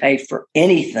didn't pay for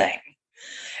anything.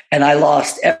 And I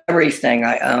lost everything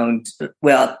I owned.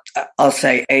 Well, I'll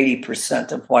say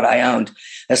 80% of what I owned,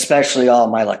 especially all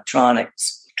my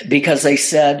electronics, because they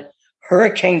said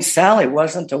Hurricane Sally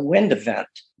wasn't a wind event,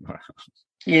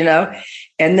 And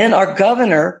then our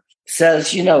governor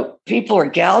says, people are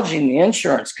gouging the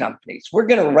insurance companies. We're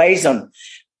going to raise them.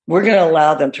 We're going to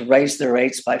allow them to raise their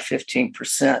rates by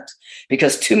 15%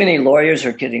 because too many lawyers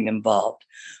are getting involved.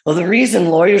 Well, the reason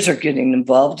lawyers are getting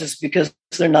involved is because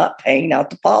they're not paying out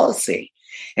the policy,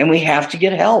 and we have to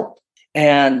get help.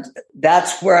 And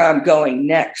that's where I'm going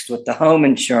next with the home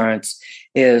insurance,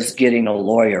 is getting a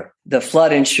lawyer. The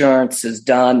flood insurance is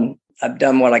done. I've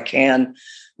done what I can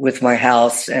with my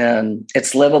house, and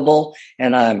it's livable,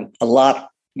 and I'm a lot,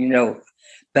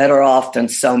 better off than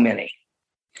so many.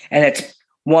 And it's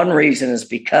one reason is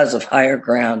because of Higher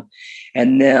Ground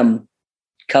and them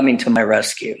coming to my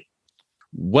rescue.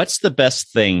 What's the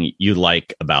best thing you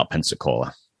like about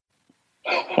Pensacola?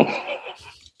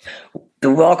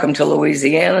 the Welcome to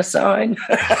Louisiana sign.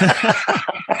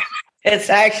 It's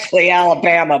actually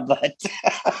Alabama, but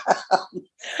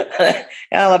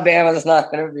Alabama's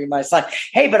not going to be my sign.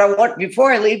 Hey, but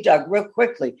before I leave, Doug, real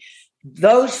quickly,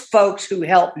 those folks who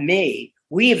helped me,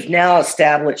 we've now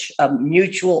established a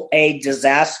mutual aid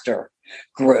disaster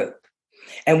group.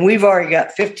 And we've already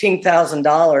got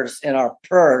 $15,000 in our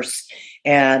purse.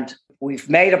 And we've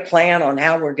made a plan on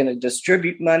how we're going to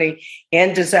distribute money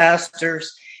in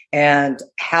disasters and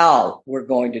how we're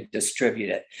going to distribute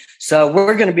it. So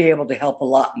we're going to be able to help a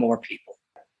lot more people.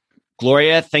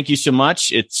 Gloria, thank you so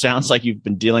much. It sounds like you've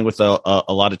been dealing with a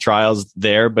lot of trials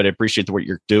there, but I appreciate what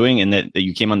you're doing and that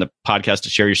you came on the podcast to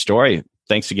share your story.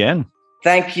 Thanks again.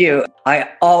 Thank you. I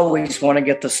always want to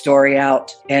get the story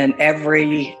out in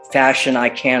every fashion I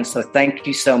can. So thank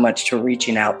you so much for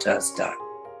reaching out to us, Doug.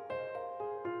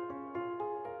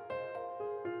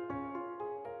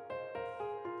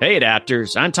 Hey,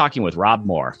 Adapters. I'm talking with Rob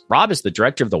Moore. Rob is the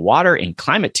director of the Water and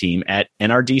Climate Team at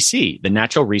NRDC, the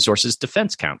Natural Resources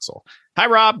Defense Council. Hi,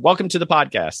 Rob. Welcome to the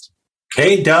podcast.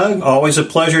 Hey, Doug. Always a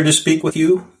pleasure to speak with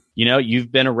you. You know,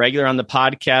 you've been a regular on the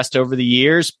podcast over the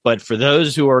years, but for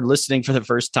those who are listening for the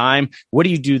first time, what do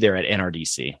you do there at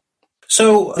NRDC?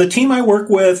 So the team I work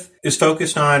with is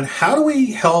focused on how do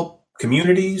we help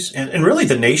communities and really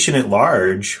the nation at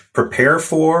large prepare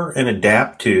for and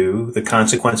adapt to the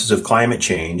consequences of climate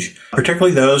change,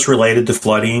 particularly those related to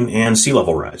flooding and sea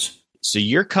level rise. So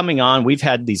you're coming on. We've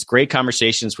had these great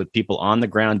conversations with people on the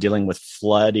ground dealing with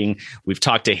flooding. We've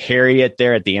talked to Harriet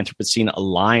there at the Anthropocene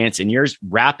Alliance, and you're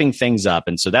wrapping things up.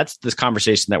 And so that's this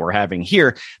conversation that we're having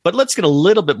here. But let's get a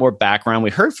little bit more background. We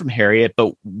heard from Harriet,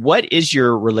 but what is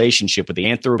your relationship with the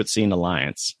Anthropocene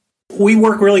Alliance? We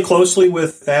work really closely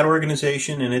with that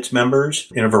organization and its members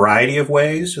in a variety of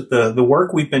ways. The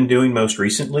work we've been doing most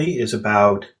recently is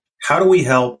about how do we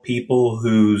help people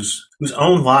whose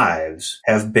own lives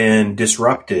have been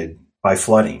disrupted by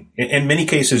flooding, in many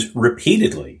cases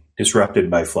repeatedly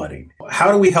disrupted by flooding. How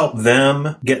do we help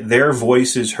them get their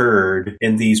voices heard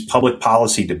in these public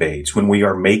policy debates when we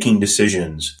are making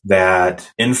decisions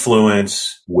that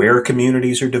influence where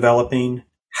communities are developing,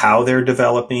 how they're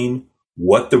developing,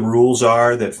 what the rules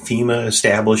are that FEMA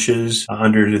establishes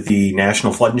under the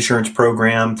National Flood Insurance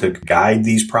Program to guide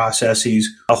these processes,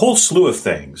 a whole slew of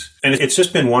things. And it's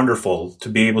just been wonderful to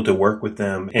be able to work with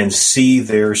them and see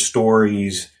their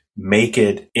stories make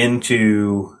it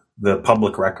into the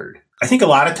public record. I think a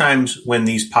lot of times when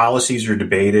these policies are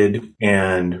debated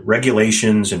and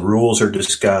regulations and rules are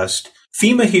discussed,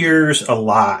 FEMA hears a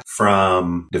lot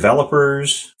from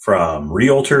developers, from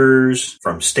realtors,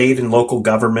 from state and local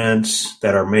governments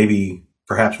that are maybe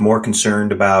perhaps more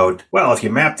concerned about, well, if you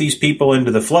map these people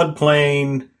into the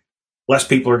floodplain, less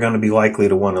people are going to be likely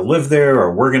to want to live there,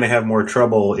 or we're going to have more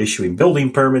trouble issuing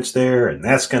building permits there, and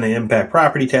that's going to impact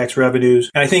property tax revenues.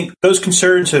 And I think those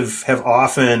concerns have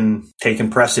often taken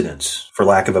precedence, for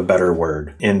lack of a better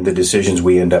word, in the decisions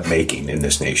we end up making in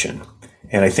this nation.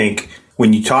 And I think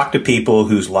when you talk to people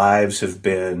whose lives have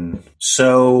been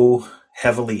so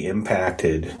heavily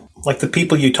impacted, like the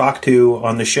people you talk to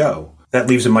on the show, that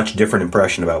leaves a much different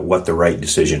impression about what the right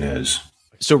decision is.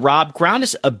 So, Rob, ground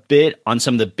us a bit on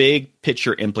some of the big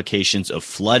picture implications of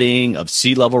flooding, of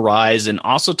sea level rise, and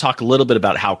also talk a little bit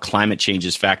about how climate change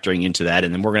is factoring into that.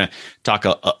 And then we're going to talk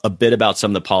a bit about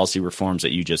some of the policy reforms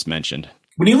that you just mentioned.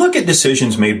 When you look at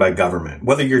decisions made by government,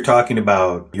 whether you're talking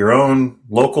about your own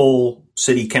local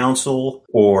city council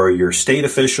or your state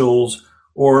officials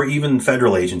or even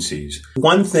federal agencies,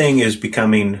 one thing is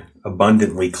becoming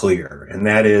abundantly clear, and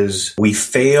that is we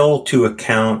fail to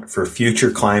account for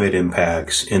future climate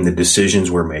impacts in the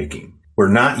decisions we're making.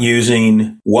 We're not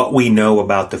using what we know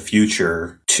about the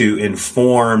future to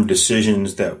inform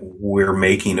decisions that we're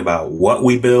making about what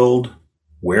we build,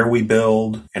 where we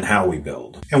build, and how we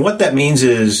build. And what that means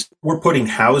is we're putting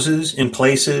houses in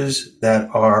places that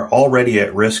are already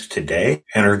at risk today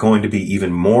and are going to be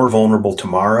even more vulnerable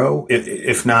tomorrow,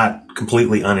 if not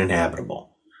completely uninhabitable.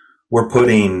 We're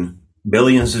putting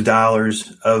billions of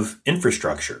dollars of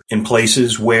infrastructure in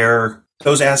places where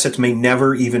those assets may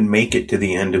never even make it to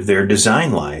the end of their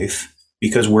design life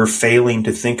because we're failing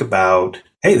to think about,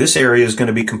 hey, this area is going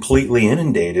to be completely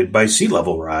inundated by sea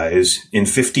level rise in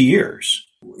 50 years.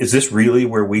 Is this really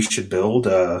where we should build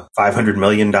a $500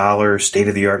 million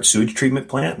state-of-the-art sewage treatment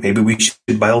plant? Maybe we should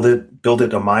build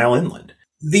it a mile inland.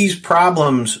 These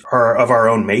problems are of our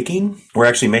own making. We're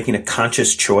actually making a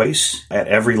conscious choice at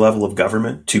every level of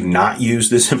government to not use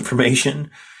this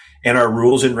information, and our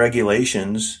rules and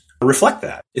regulations reflect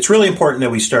that. It's really important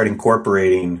that we start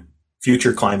incorporating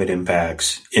future climate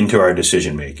impacts into our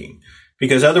decision making,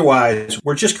 because otherwise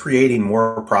we're just creating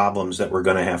more problems that we're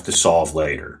going to have to solve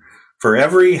later. For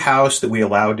every house that we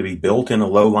allow to be built in a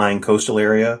low-lying coastal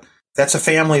area, that's a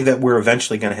family that we're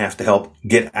eventually going to have to help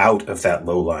get out of that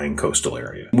low-lying coastal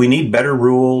area. We need better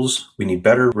rules. We need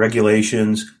better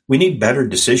regulations. We need better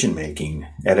decision-making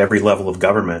at every level of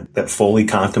government that fully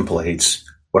contemplates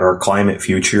what our climate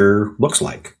future looks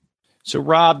like. So,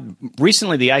 Rob,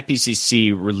 recently the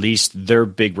IPCC released their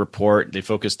big report. They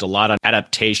focused a lot on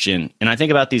adaptation. And I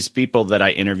think about these people that I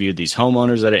interviewed, these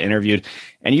homeowners that I interviewed,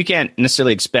 and you can't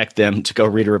necessarily expect them to go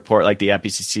read a report like the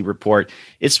IPCC report.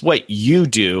 It's what you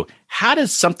do. How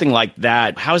does something like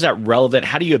that, how is that relevant?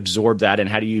 How do you absorb that, and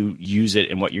how do you use it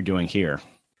in what you're doing here?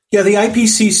 Yeah, the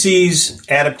IPCC's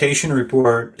adaptation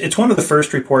report, it's one of the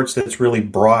first reports that's really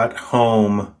brought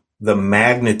home the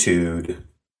magnitude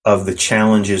of the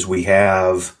challenges we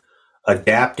have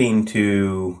adapting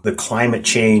to the climate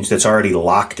change that's already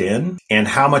locked in, and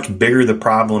how much bigger the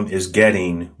problem is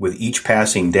getting with each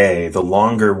passing day, the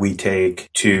longer we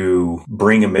take to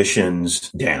bring emissions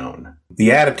down.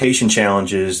 The adaptation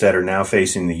challenges that are now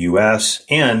facing the U.S.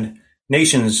 and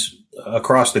nations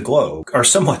across the globe are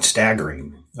somewhat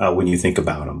staggering when you think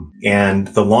about them. And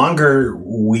the longer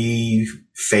we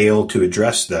fail to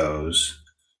address those,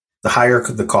 the higher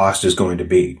the cost is going to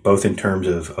be, both in terms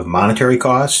of monetary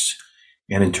costs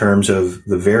and in terms of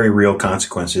the very real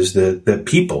consequences that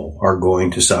people are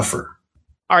going to suffer.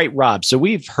 All right, Rob. So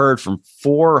we've heard from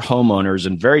 4 homeowners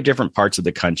in very different parts of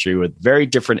the country with very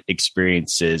different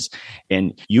experiences.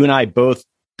 And you and I both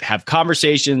have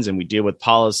conversations and we deal with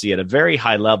policy at a very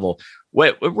high level.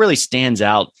 What really stands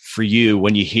out for you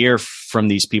when you hear from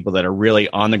these people that are really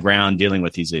on the ground dealing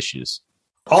with these issues?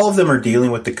 All of them are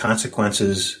dealing with the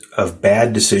consequences of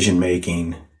bad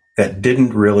decision-making that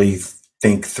didn't really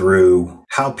think through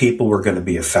how people were going to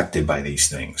be affected by these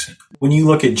things. When you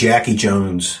look at Jackie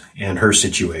Jones and her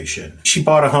situation, she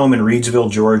bought a home in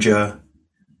Reidsville, Georgia,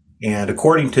 and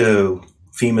according to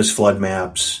FEMA's flood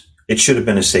maps, it should have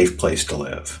been a safe place to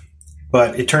live.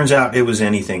 But it turns out it was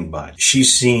anything but.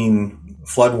 She's seen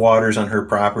floodwaters on her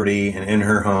property and in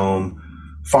her home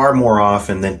far more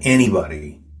often than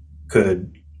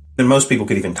most people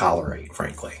could even tolerate,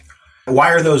 frankly.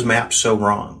 Why are those maps so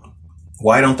wrong?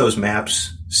 Why don't those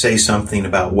maps say something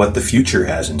about what the future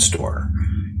has in store?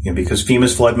 Because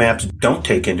FEMA's flood maps don't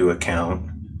take into account,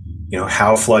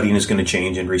 how flooding is going to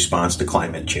change in response to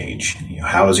climate change.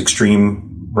 How is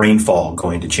extreme rainfall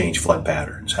going to change flood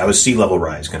patterns? How is sea level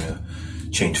rise going to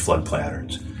change flood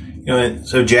patterns?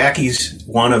 So Jackie's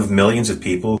one of millions of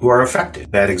people who are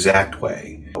affected that exact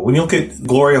way. When you look at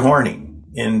Gloria Horning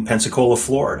in Pensacola,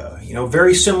 Florida,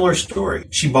 very similar story.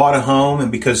 She bought a home,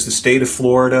 and because the state of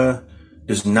Florida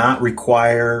does not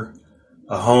require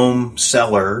a home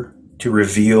seller to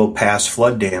reveal past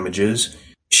flood damages,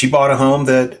 she bought a home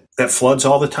that floods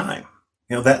all the time.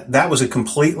 That was a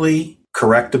completely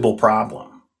correctable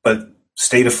problem. But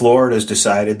state of Florida has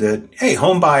decided that, hey,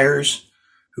 home buyers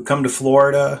who come to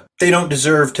Florida, they don't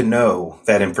deserve to know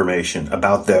that information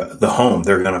about the home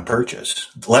they're going to purchase.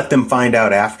 Let them find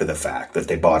out after the fact that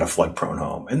they bought a flood-prone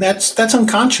home. And that's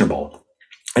unconscionable.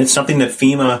 And it's something that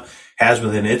FEMA has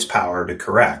within its power to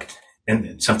correct. And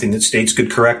it's something that states could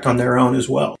correct on their own as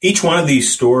well. Each one of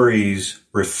these stories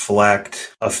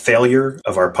reflect a failure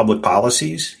of our public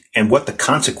policies and what the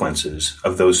consequences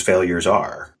of those failures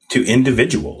are to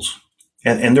individuals.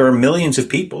 And there are millions of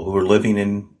people who are living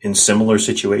in similar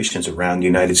situations around the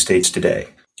United States today.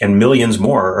 And millions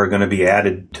more are going to be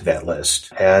added to that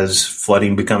list as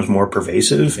flooding becomes more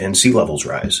pervasive and sea levels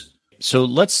rise. So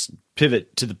let's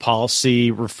pivot to the policy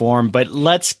reform, but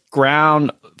let's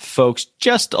ground folks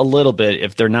just a little bit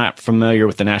if they're not familiar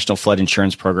with the National Flood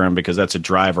Insurance Program, because that's a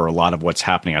driver a lot of what's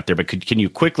happening out there. But can you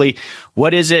quickly,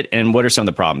 what is it and what are some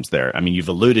of the problems there? I mean, you've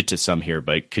alluded to some here,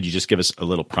 but could you just give us a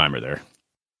little primer there?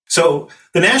 So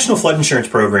the National Flood Insurance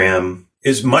Program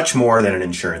is much more than an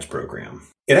insurance program.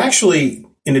 It actually,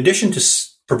 in addition to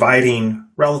providing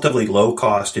relatively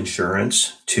low-cost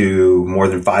insurance to more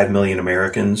than 5 million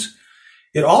Americans,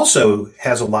 it also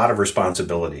has a lot of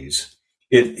responsibilities.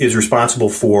 It is responsible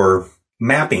for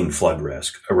mapping flood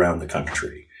risk around the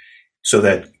country so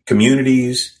that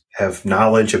communities have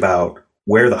knowledge about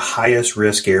where the highest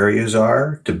risk areas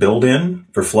are to build in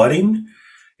for flooding,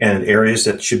 and areas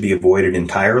that should be avoided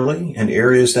entirely, and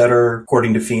areas that are,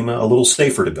 according to FEMA, a little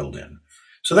safer to build in.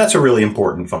 So that's a really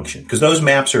important function, because those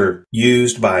maps are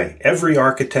used by every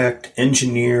architect,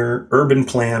 engineer, urban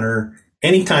planner.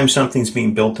 Anytime something's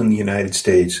being built in the United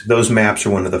States, those maps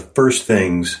are one of the first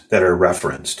things that are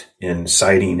referenced in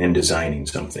siting and designing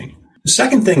something. The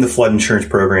second thing the flood insurance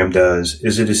program does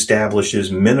is it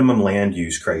establishes minimum land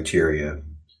use criteria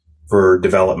for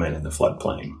development in the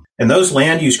floodplain. And those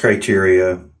land use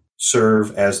criteria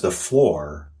serve as the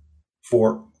floor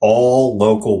for all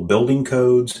local building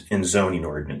codes and zoning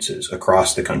ordinances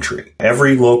across the country.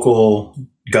 Every local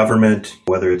government,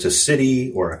 whether it's a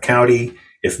city or a county,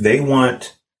 if they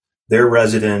want their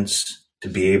residents to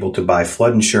be able to buy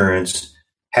flood insurance,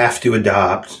 have to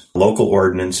adopt local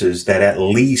ordinances that at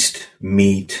least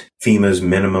meet FEMA's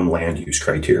minimum land use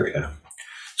criteria.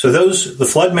 So the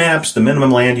flood maps, the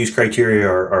minimum land use criteria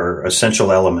are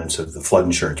essential elements of the flood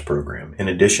insurance program, in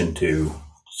addition to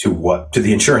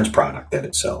the insurance product that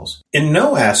it sells. In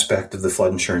no aspect of the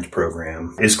flood insurance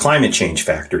program is climate change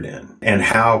factored in, and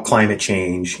how climate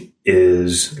change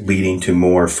is leading to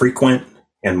more frequent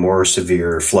and more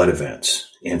severe flood events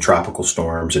and tropical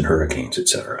storms and hurricanes, et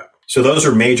cetera. So those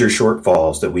are major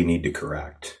shortfalls that we need to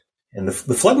correct. And the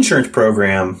flood insurance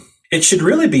program, it should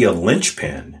really be a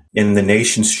linchpin in the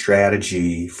nation's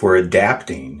strategy for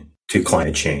adapting to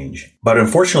climate change. But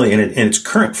unfortunately, in its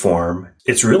current form,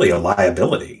 it's really a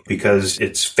liability because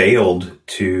it's failed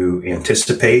to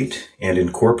anticipate and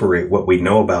incorporate what we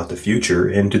know about the future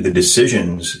into the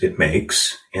decisions it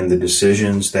makes and the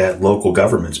decisions that local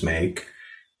governments make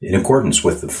in accordance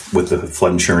with the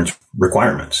flood insurance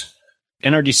requirements.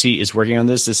 NRDC is working on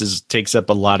this. This takes up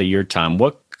a lot of your time.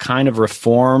 What kind of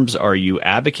reforms are you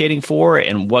advocating for,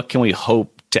 and what can we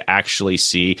hope to actually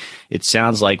see? It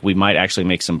sounds like we might actually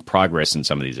make some progress in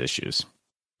some of these issues.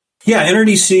 Yeah,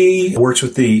 NRDC works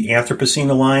with the Anthropocene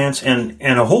Alliance and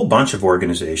a whole bunch of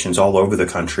organizations all over the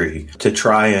country to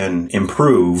try and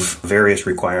improve various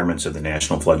requirements of the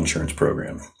National Flood Insurance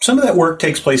Program. Some of that work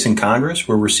takes place in Congress,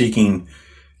 where we're seeking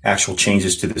actual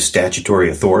changes to the statutory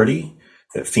authority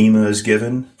that FEMA is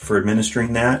given for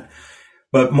administering that.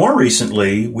 But more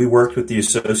recently, we worked with the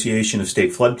Association of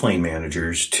State Floodplain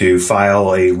Managers to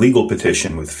file a legal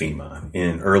petition with FEMA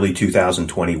in early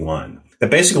 2021 that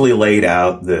basically laid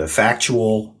out the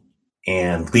factual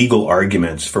and legal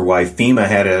arguments for why FEMA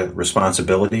had a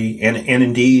responsibility and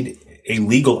indeed a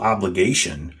legal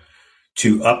obligation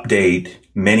to update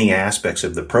many aspects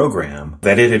of the program,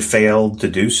 that it had failed to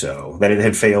do so, that it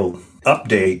had failed to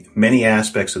update many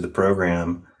aspects of the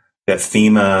program that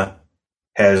FEMA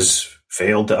has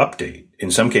failed to update, in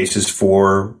some cases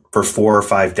for 4 or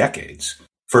 5 decades.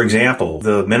 For example,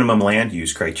 the minimum land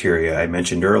use criteria I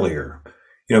mentioned earlier.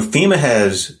 FEMA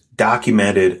has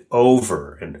documented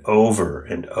over and over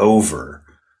and over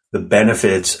the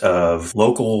benefits of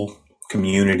local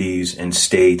communities and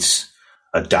states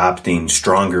adopting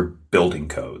stronger building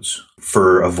codes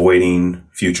for avoiding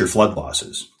future flood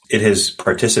losses. It has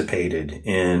participated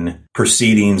in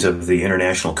proceedings of the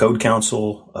International Code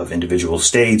Council, of individual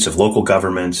states, of local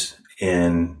governments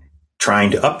in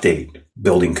trying to update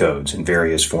building codes in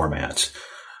various formats.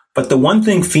 But the one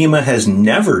thing FEMA has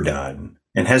never done,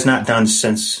 and has not done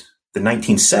since the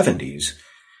 1970s,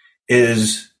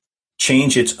 is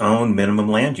change its own minimum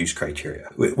land use criteria,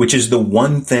 which is the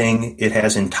one thing it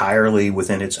has entirely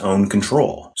within its own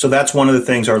control. So that's one of the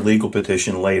things our legal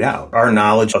petition laid out. Our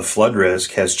knowledge of flood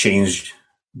risk has changed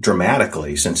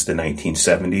dramatically since the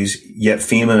 1970s, yet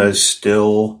FEMA is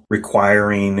still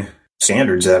requiring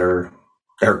standards that are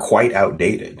quite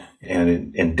outdated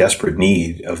and in desperate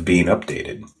need of being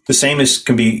updated. The same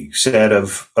can be said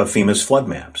of FEMA's flood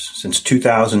maps. Since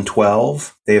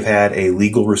 2012, they've had a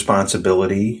legal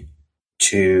responsibility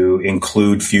to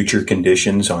include future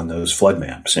conditions on those flood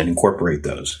maps and incorporate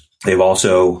those. They've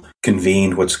also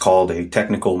convened what's called a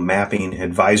Technical Mapping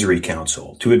Advisory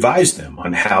Council to advise them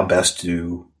on how best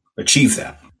to achieve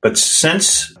that. But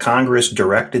since Congress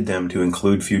directed them to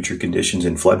include future conditions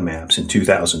in flood maps in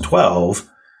 2012,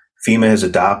 FEMA has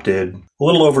adopted a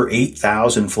little over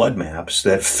 8,000 flood maps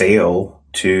that fail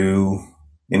to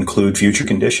include future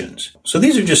conditions. So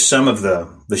these are just some of the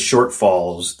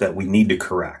shortfalls that we need to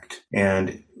correct.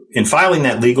 And in filing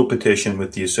that legal petition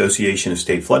with the Association of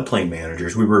State Floodplain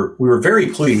Managers, we were very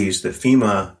pleased that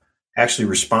FEMA actually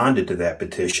responded to that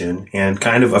petition and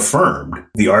kind of affirmed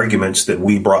the arguments that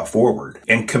we brought forward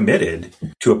and committed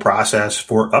to a process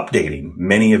for updating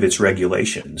many of its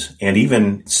regulations, and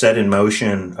even set in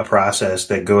motion a process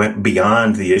that go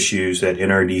beyond the issues that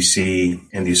NRDC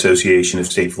and the Association of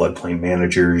State Floodplain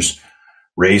Managers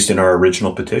raised in our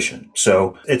original petition.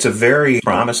 So it's a very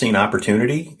promising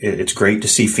opportunity. It's great to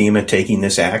see FEMA taking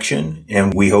this action,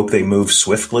 and we hope they move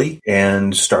swiftly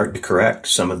and start to correct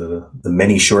some of the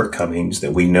many shortcomings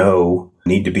that we know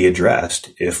need to be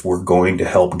addressed if we're going to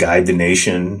help guide the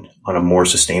nation on a more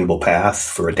sustainable path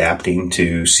for adapting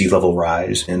to sea level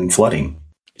rise and flooding.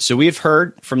 So we've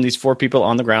heard from these 4 people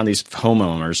on the ground, these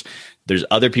homeowners, there's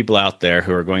other people out there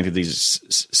who are going through these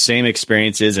same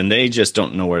experiences, and they just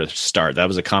don't know where to start. That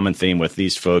was a common theme with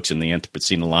these folks in the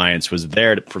Anthropocene Alliance, was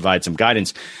there to provide some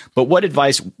guidance. But what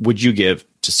advice would you give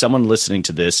to someone listening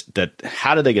to this, that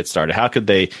how do they get started? How could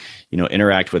they,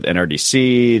 interact with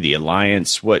NRDC, the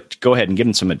Alliance? Go ahead and give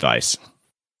them some advice.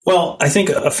 Well, I think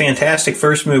a fantastic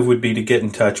first move would be to get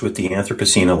in touch with the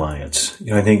Anthropocene Alliance.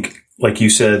 I think, like you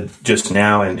said just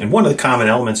now, and one of the common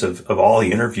elements of all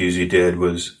the interviews you did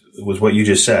was what you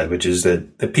just said, which is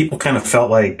that people kind of felt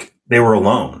like they were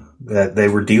alone, that they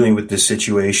were dealing with this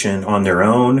situation on their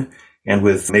own and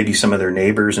with maybe some of their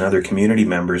neighbors and other community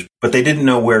members, but they didn't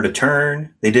know where to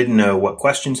turn. They didn't know what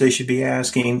questions they should be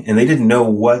asking, and they didn't know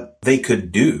what they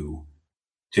could do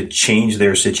to change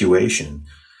their situation.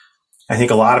 I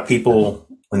think a lot of people,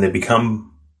 when they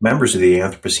become members of the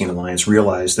Anthropocene Alliance,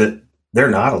 realize that they're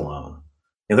not alone.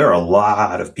 There are a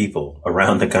lot of people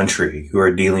around the country who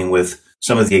are dealing with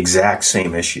some of the exact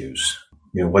same issues.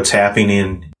 What's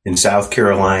happening in South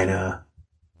Carolina,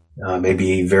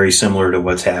 maybe very similar to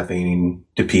what's happening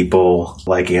to people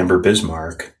like Amber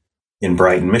Bismarck in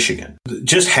Brighton, Michigan.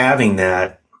 Just having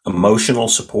that emotional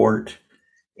support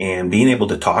and being able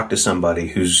to talk to somebody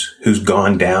who's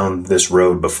gone down this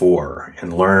road before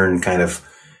and learn kind of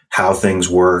how things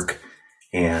work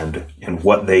and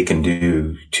what they can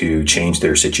do to change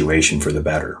their situation for the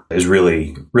better is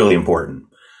really, really important.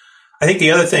 I think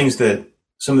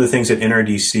some of the things that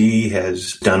NRDC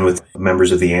has done with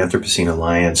members of the Anthropocene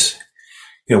Alliance,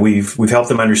 we've helped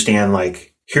them understand,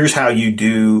 like, here's how you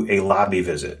do a lobby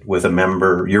visit with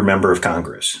your member of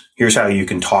Congress. Here's how you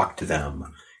can talk to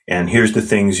them. And here's the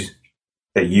things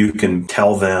that you can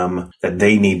tell them that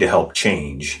they need to help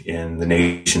change in the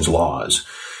nation's laws.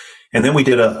 And then we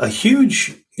did a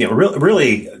huge,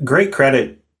 really great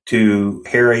credit to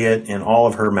Harriet and all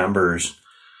of her members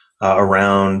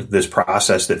around this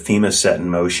process that FEMA set in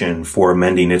motion for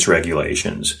amending its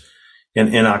regulations.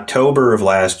 In October of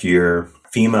last year,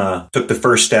 FEMA took the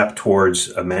first step towards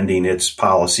amending its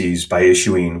policies by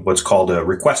issuing what's called a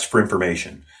request for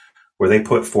information, where they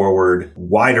put forward a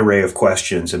wide array of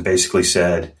questions and basically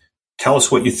said, tell us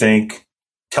what you think,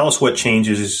 tell us what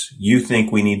changes you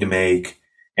think we need to make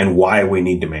and why we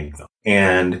need to make them.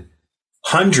 And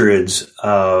hundreds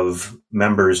of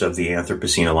members of the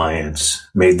Anthropocene Alliance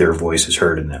made their voices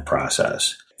heard in that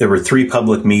process. There were 3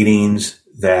 public meetings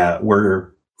that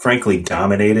were frankly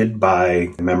dominated by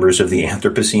members of the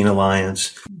Anthropocene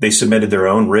Alliance. They submitted their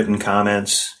own written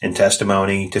comments and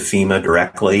testimony to FEMA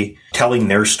directly, telling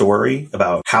their story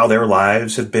about how their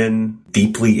lives have been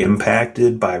deeply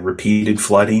impacted by repeated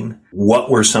flooding.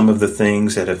 What were some of the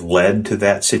things that have led to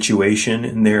that situation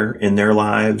in their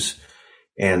lives,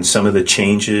 and some of the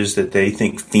changes that they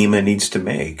think FEMA needs to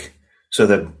make so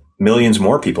that millions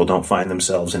more people don't find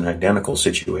themselves in an identical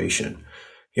situation.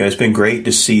 It's been great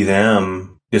to see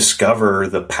them discover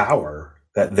the power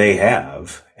that they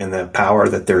have and the power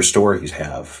that their stories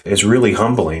have. It's really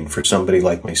humbling for somebody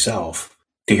like myself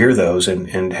to hear those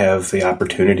and have the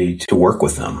opportunity to work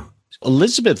with them.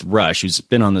 Elizabeth Rush, who's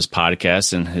been on this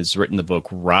podcast and has written the book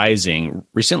Rising,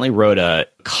 recently wrote a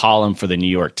column for the New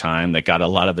York Times that got a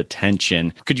lot of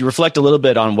attention. Could you reflect a little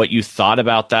bit on what you thought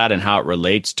about that and how it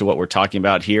relates to what we're talking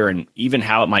about here, and even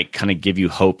how it might kind of give you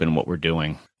hope in what we're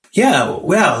doing? Yeah,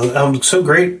 well, so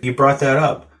great you brought that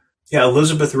up. Yeah,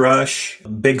 Elizabeth Rush, a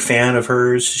big fan of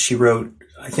hers. She wrote,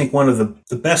 I think, one of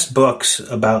the best books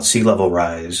about sea level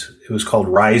rise. It was called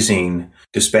Rising,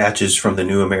 Dispatches from the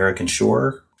New American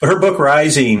Shore. But her book,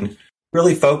 Rising,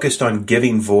 really focused on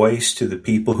giving voice to the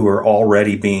people who are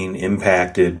already being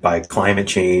impacted by climate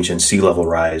change and sea level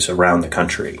rise around the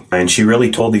country. And she really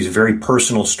told these very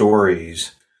personal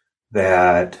stories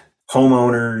that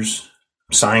homeowners,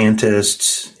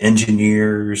 scientists,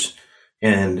 engineers,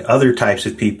 and other types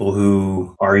of people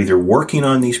who are either working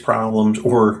on these problems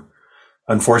or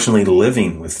unfortunately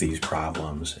living with these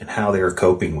problems and how they are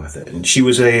coping with it. And she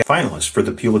was a finalist for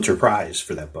the Pulitzer Prize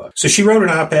for that book. So she wrote an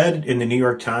op-ed in the New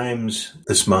York Times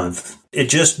this month. It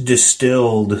just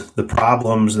distilled the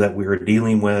problems that we were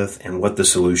dealing with and what the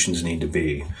solutions need to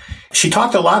be. She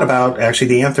talked a lot about actually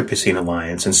the Anthropocene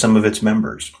Alliance and some of its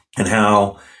members and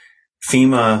how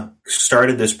FEMA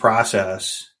started this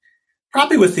process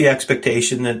probably with the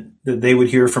expectation that they would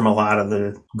hear from a lot of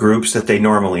the groups that they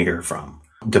normally hear from.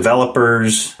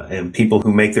 Developers and people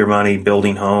who make their money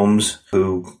building homes,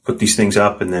 who put these things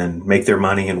up and then make their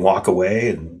money and walk away,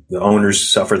 and the owners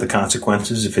suffer the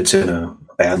consequences if it's in a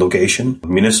bad location.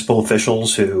 Municipal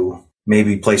officials who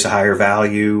maybe place a higher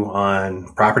value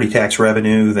on property tax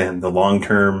revenue than the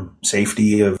long-term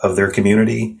safety of their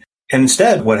community. And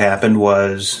instead, what happened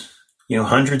was,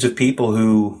 hundreds of people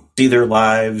who see their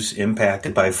lives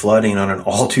impacted by flooding on an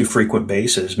all too frequent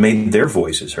basis made their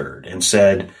voices heard and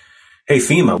said, hey,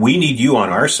 FEMA, we need you on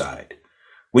our side.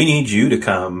 We need you to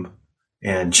come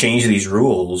and change these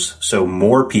rules so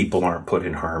more people aren't put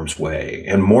in harm's way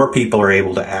and more people are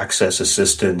able to access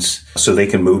assistance so they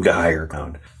can move to higher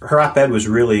ground. Her op-ed was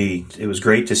it was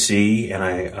great to see, and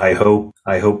I hope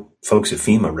folks at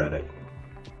FEMA read it.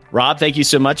 Rob, thank you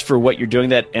so much for what you're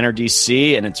doing at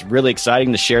NRDC, and it's really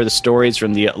exciting to share the stories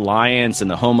from the Alliance and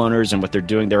the homeowners and what they're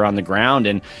doing there on the ground,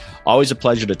 and always a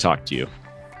pleasure to talk to you.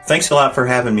 Thanks a lot for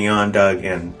having me on, Doug,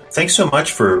 and thanks so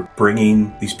much for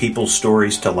bringing these people's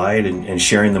stories to light and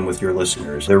sharing them with your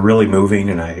listeners. They're really moving,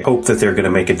 and I hope that they're going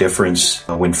to make a difference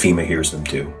when FEMA hears them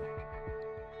too.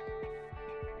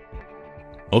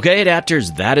 Okay,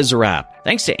 Adapters, that is a wrap.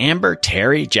 Thanks to Amber,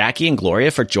 Terry, Jackie, and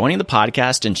Gloria for joining the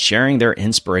podcast and sharing their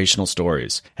inspirational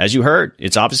stories. As you heard,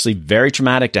 it's obviously very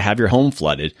traumatic to have your home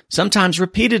flooded, sometimes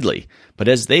repeatedly. But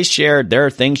as they shared, there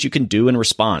are things you can do in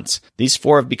response. These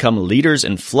four have become leaders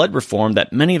in flood reform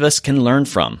that many of us can learn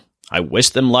from. I wish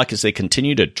them luck as they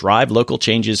continue to drive local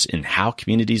changes in how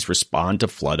communities respond to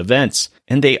flood events.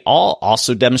 And they all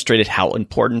also demonstrated how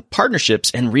important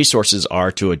partnerships and resources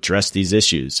are to address these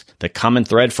issues. The common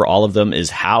thread for all of them is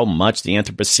how much the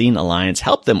Anthropocene Alliance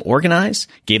helped them organize,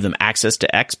 gave them access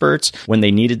to experts when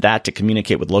they needed that to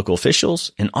communicate with local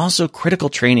officials, and also critical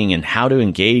training in how to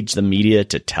engage the media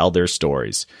to tell their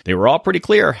stories. They were all pretty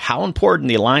clear how important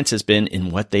the Alliance has been in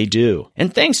what they do.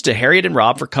 And thanks to Harriet and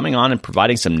Rob for coming on and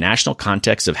providing some national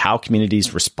context of how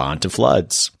communities respond to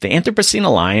floods. The Anthropocene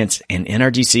Alliance and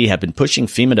NRDC have been pushing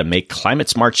FEMA to make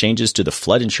climate-smart changes to the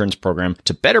flood insurance program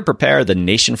to better prepare the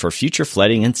nation for future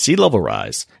flooding and sea level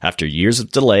rise. After years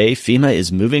of delay, FEMA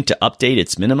is moving to update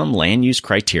its minimum land use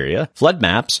criteria, flood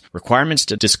maps, requirements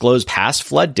to disclose past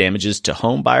flood damages to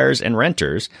home buyers and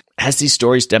renters. As these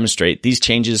stories demonstrate, these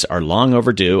changes are long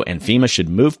overdue, and FEMA should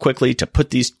move quickly to put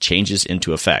these changes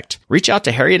into effect. Reach out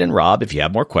to Harriet and Rob if you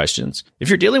have more questions. If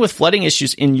you're dealing with flooding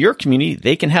issues in your community,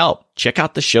 they can help. Check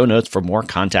out the show notes for more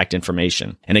contact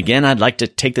information. And again, I'd like to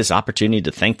take this opportunity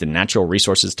to thank the Natural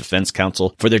Resources Defense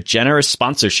Council for their generous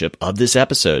sponsorship of this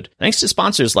episode. Thanks to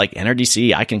sponsors like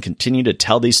NRDC, I can continue to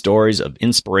tell these stories of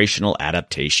inspirational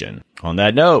adaptation. On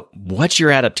that note, what's your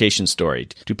adaptation story?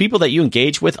 Do people that you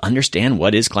engage with understand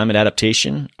what is climate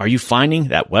adaptation? Are you finding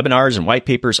that webinars and white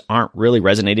papers aren't really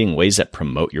resonating in ways that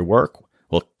promote your work?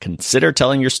 Well, consider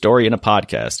telling your story in a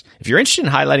podcast. If you're interested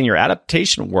in highlighting your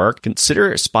adaptation work,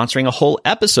 consider sponsoring a whole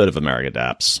episode of America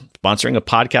Adapts. Sponsoring a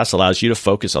podcast allows you to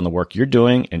focus on the work you're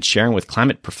doing and sharing with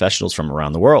climate professionals from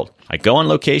around the world. I go on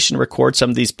location to record some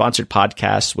of these sponsored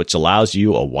podcasts, which allows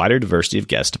you a wider diversity of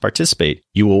guests to participate.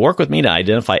 You will work with me to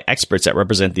identify experts that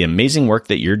represent the amazing work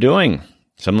that you're doing.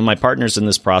 Some of my partners in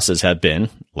this process have been,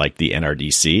 like the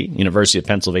NRDC, University of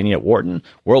Pennsylvania at Wharton,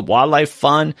 World Wildlife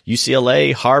Fund,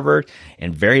 UCLA, Harvard,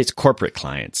 and various corporate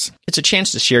clients. It's a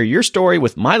chance to share your story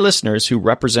with my listeners who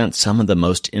represent some of the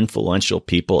most influential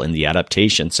people in the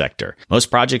adaptation sector.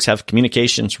 Most projects have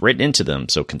communications written into them,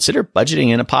 so consider budgeting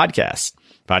in a podcast.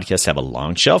 Podcasts have a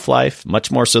long shelf life,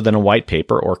 much more so than a white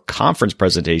paper or conference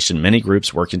presentation. Many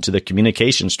groups work into the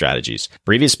communication strategies.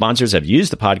 Previous sponsors have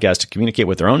used the podcast to communicate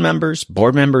with their own members,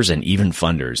 board members, and even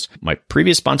funders. My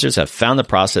previous sponsors have found the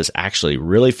process actually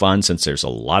really fun since there's a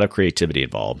lot of creativity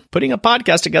involved. Putting a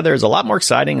podcast together is a lot more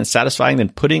exciting and satisfying than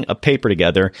putting a paper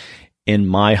together, in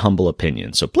my humble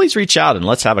opinion. So please reach out and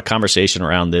let's have a conversation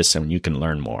around this and you can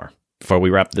learn more. Before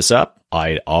we wrap this up,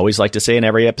 I always like to say in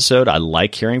every episode, I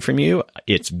like hearing from you.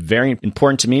 It's very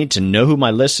important to me to know who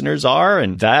my listeners are,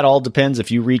 and that all depends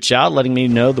if you reach out, letting me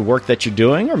know the work that you're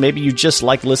doing, or maybe you just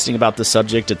like listening about the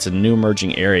subject. It's a new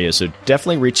emerging area, so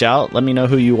definitely reach out, let me know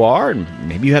who you are, and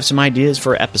maybe you have some ideas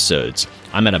for episodes.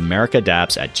 I'm at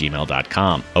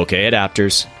americaadapts@gmail.com. Okay,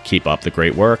 Adapters, keep up the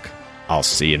great work. I'll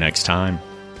see you next time.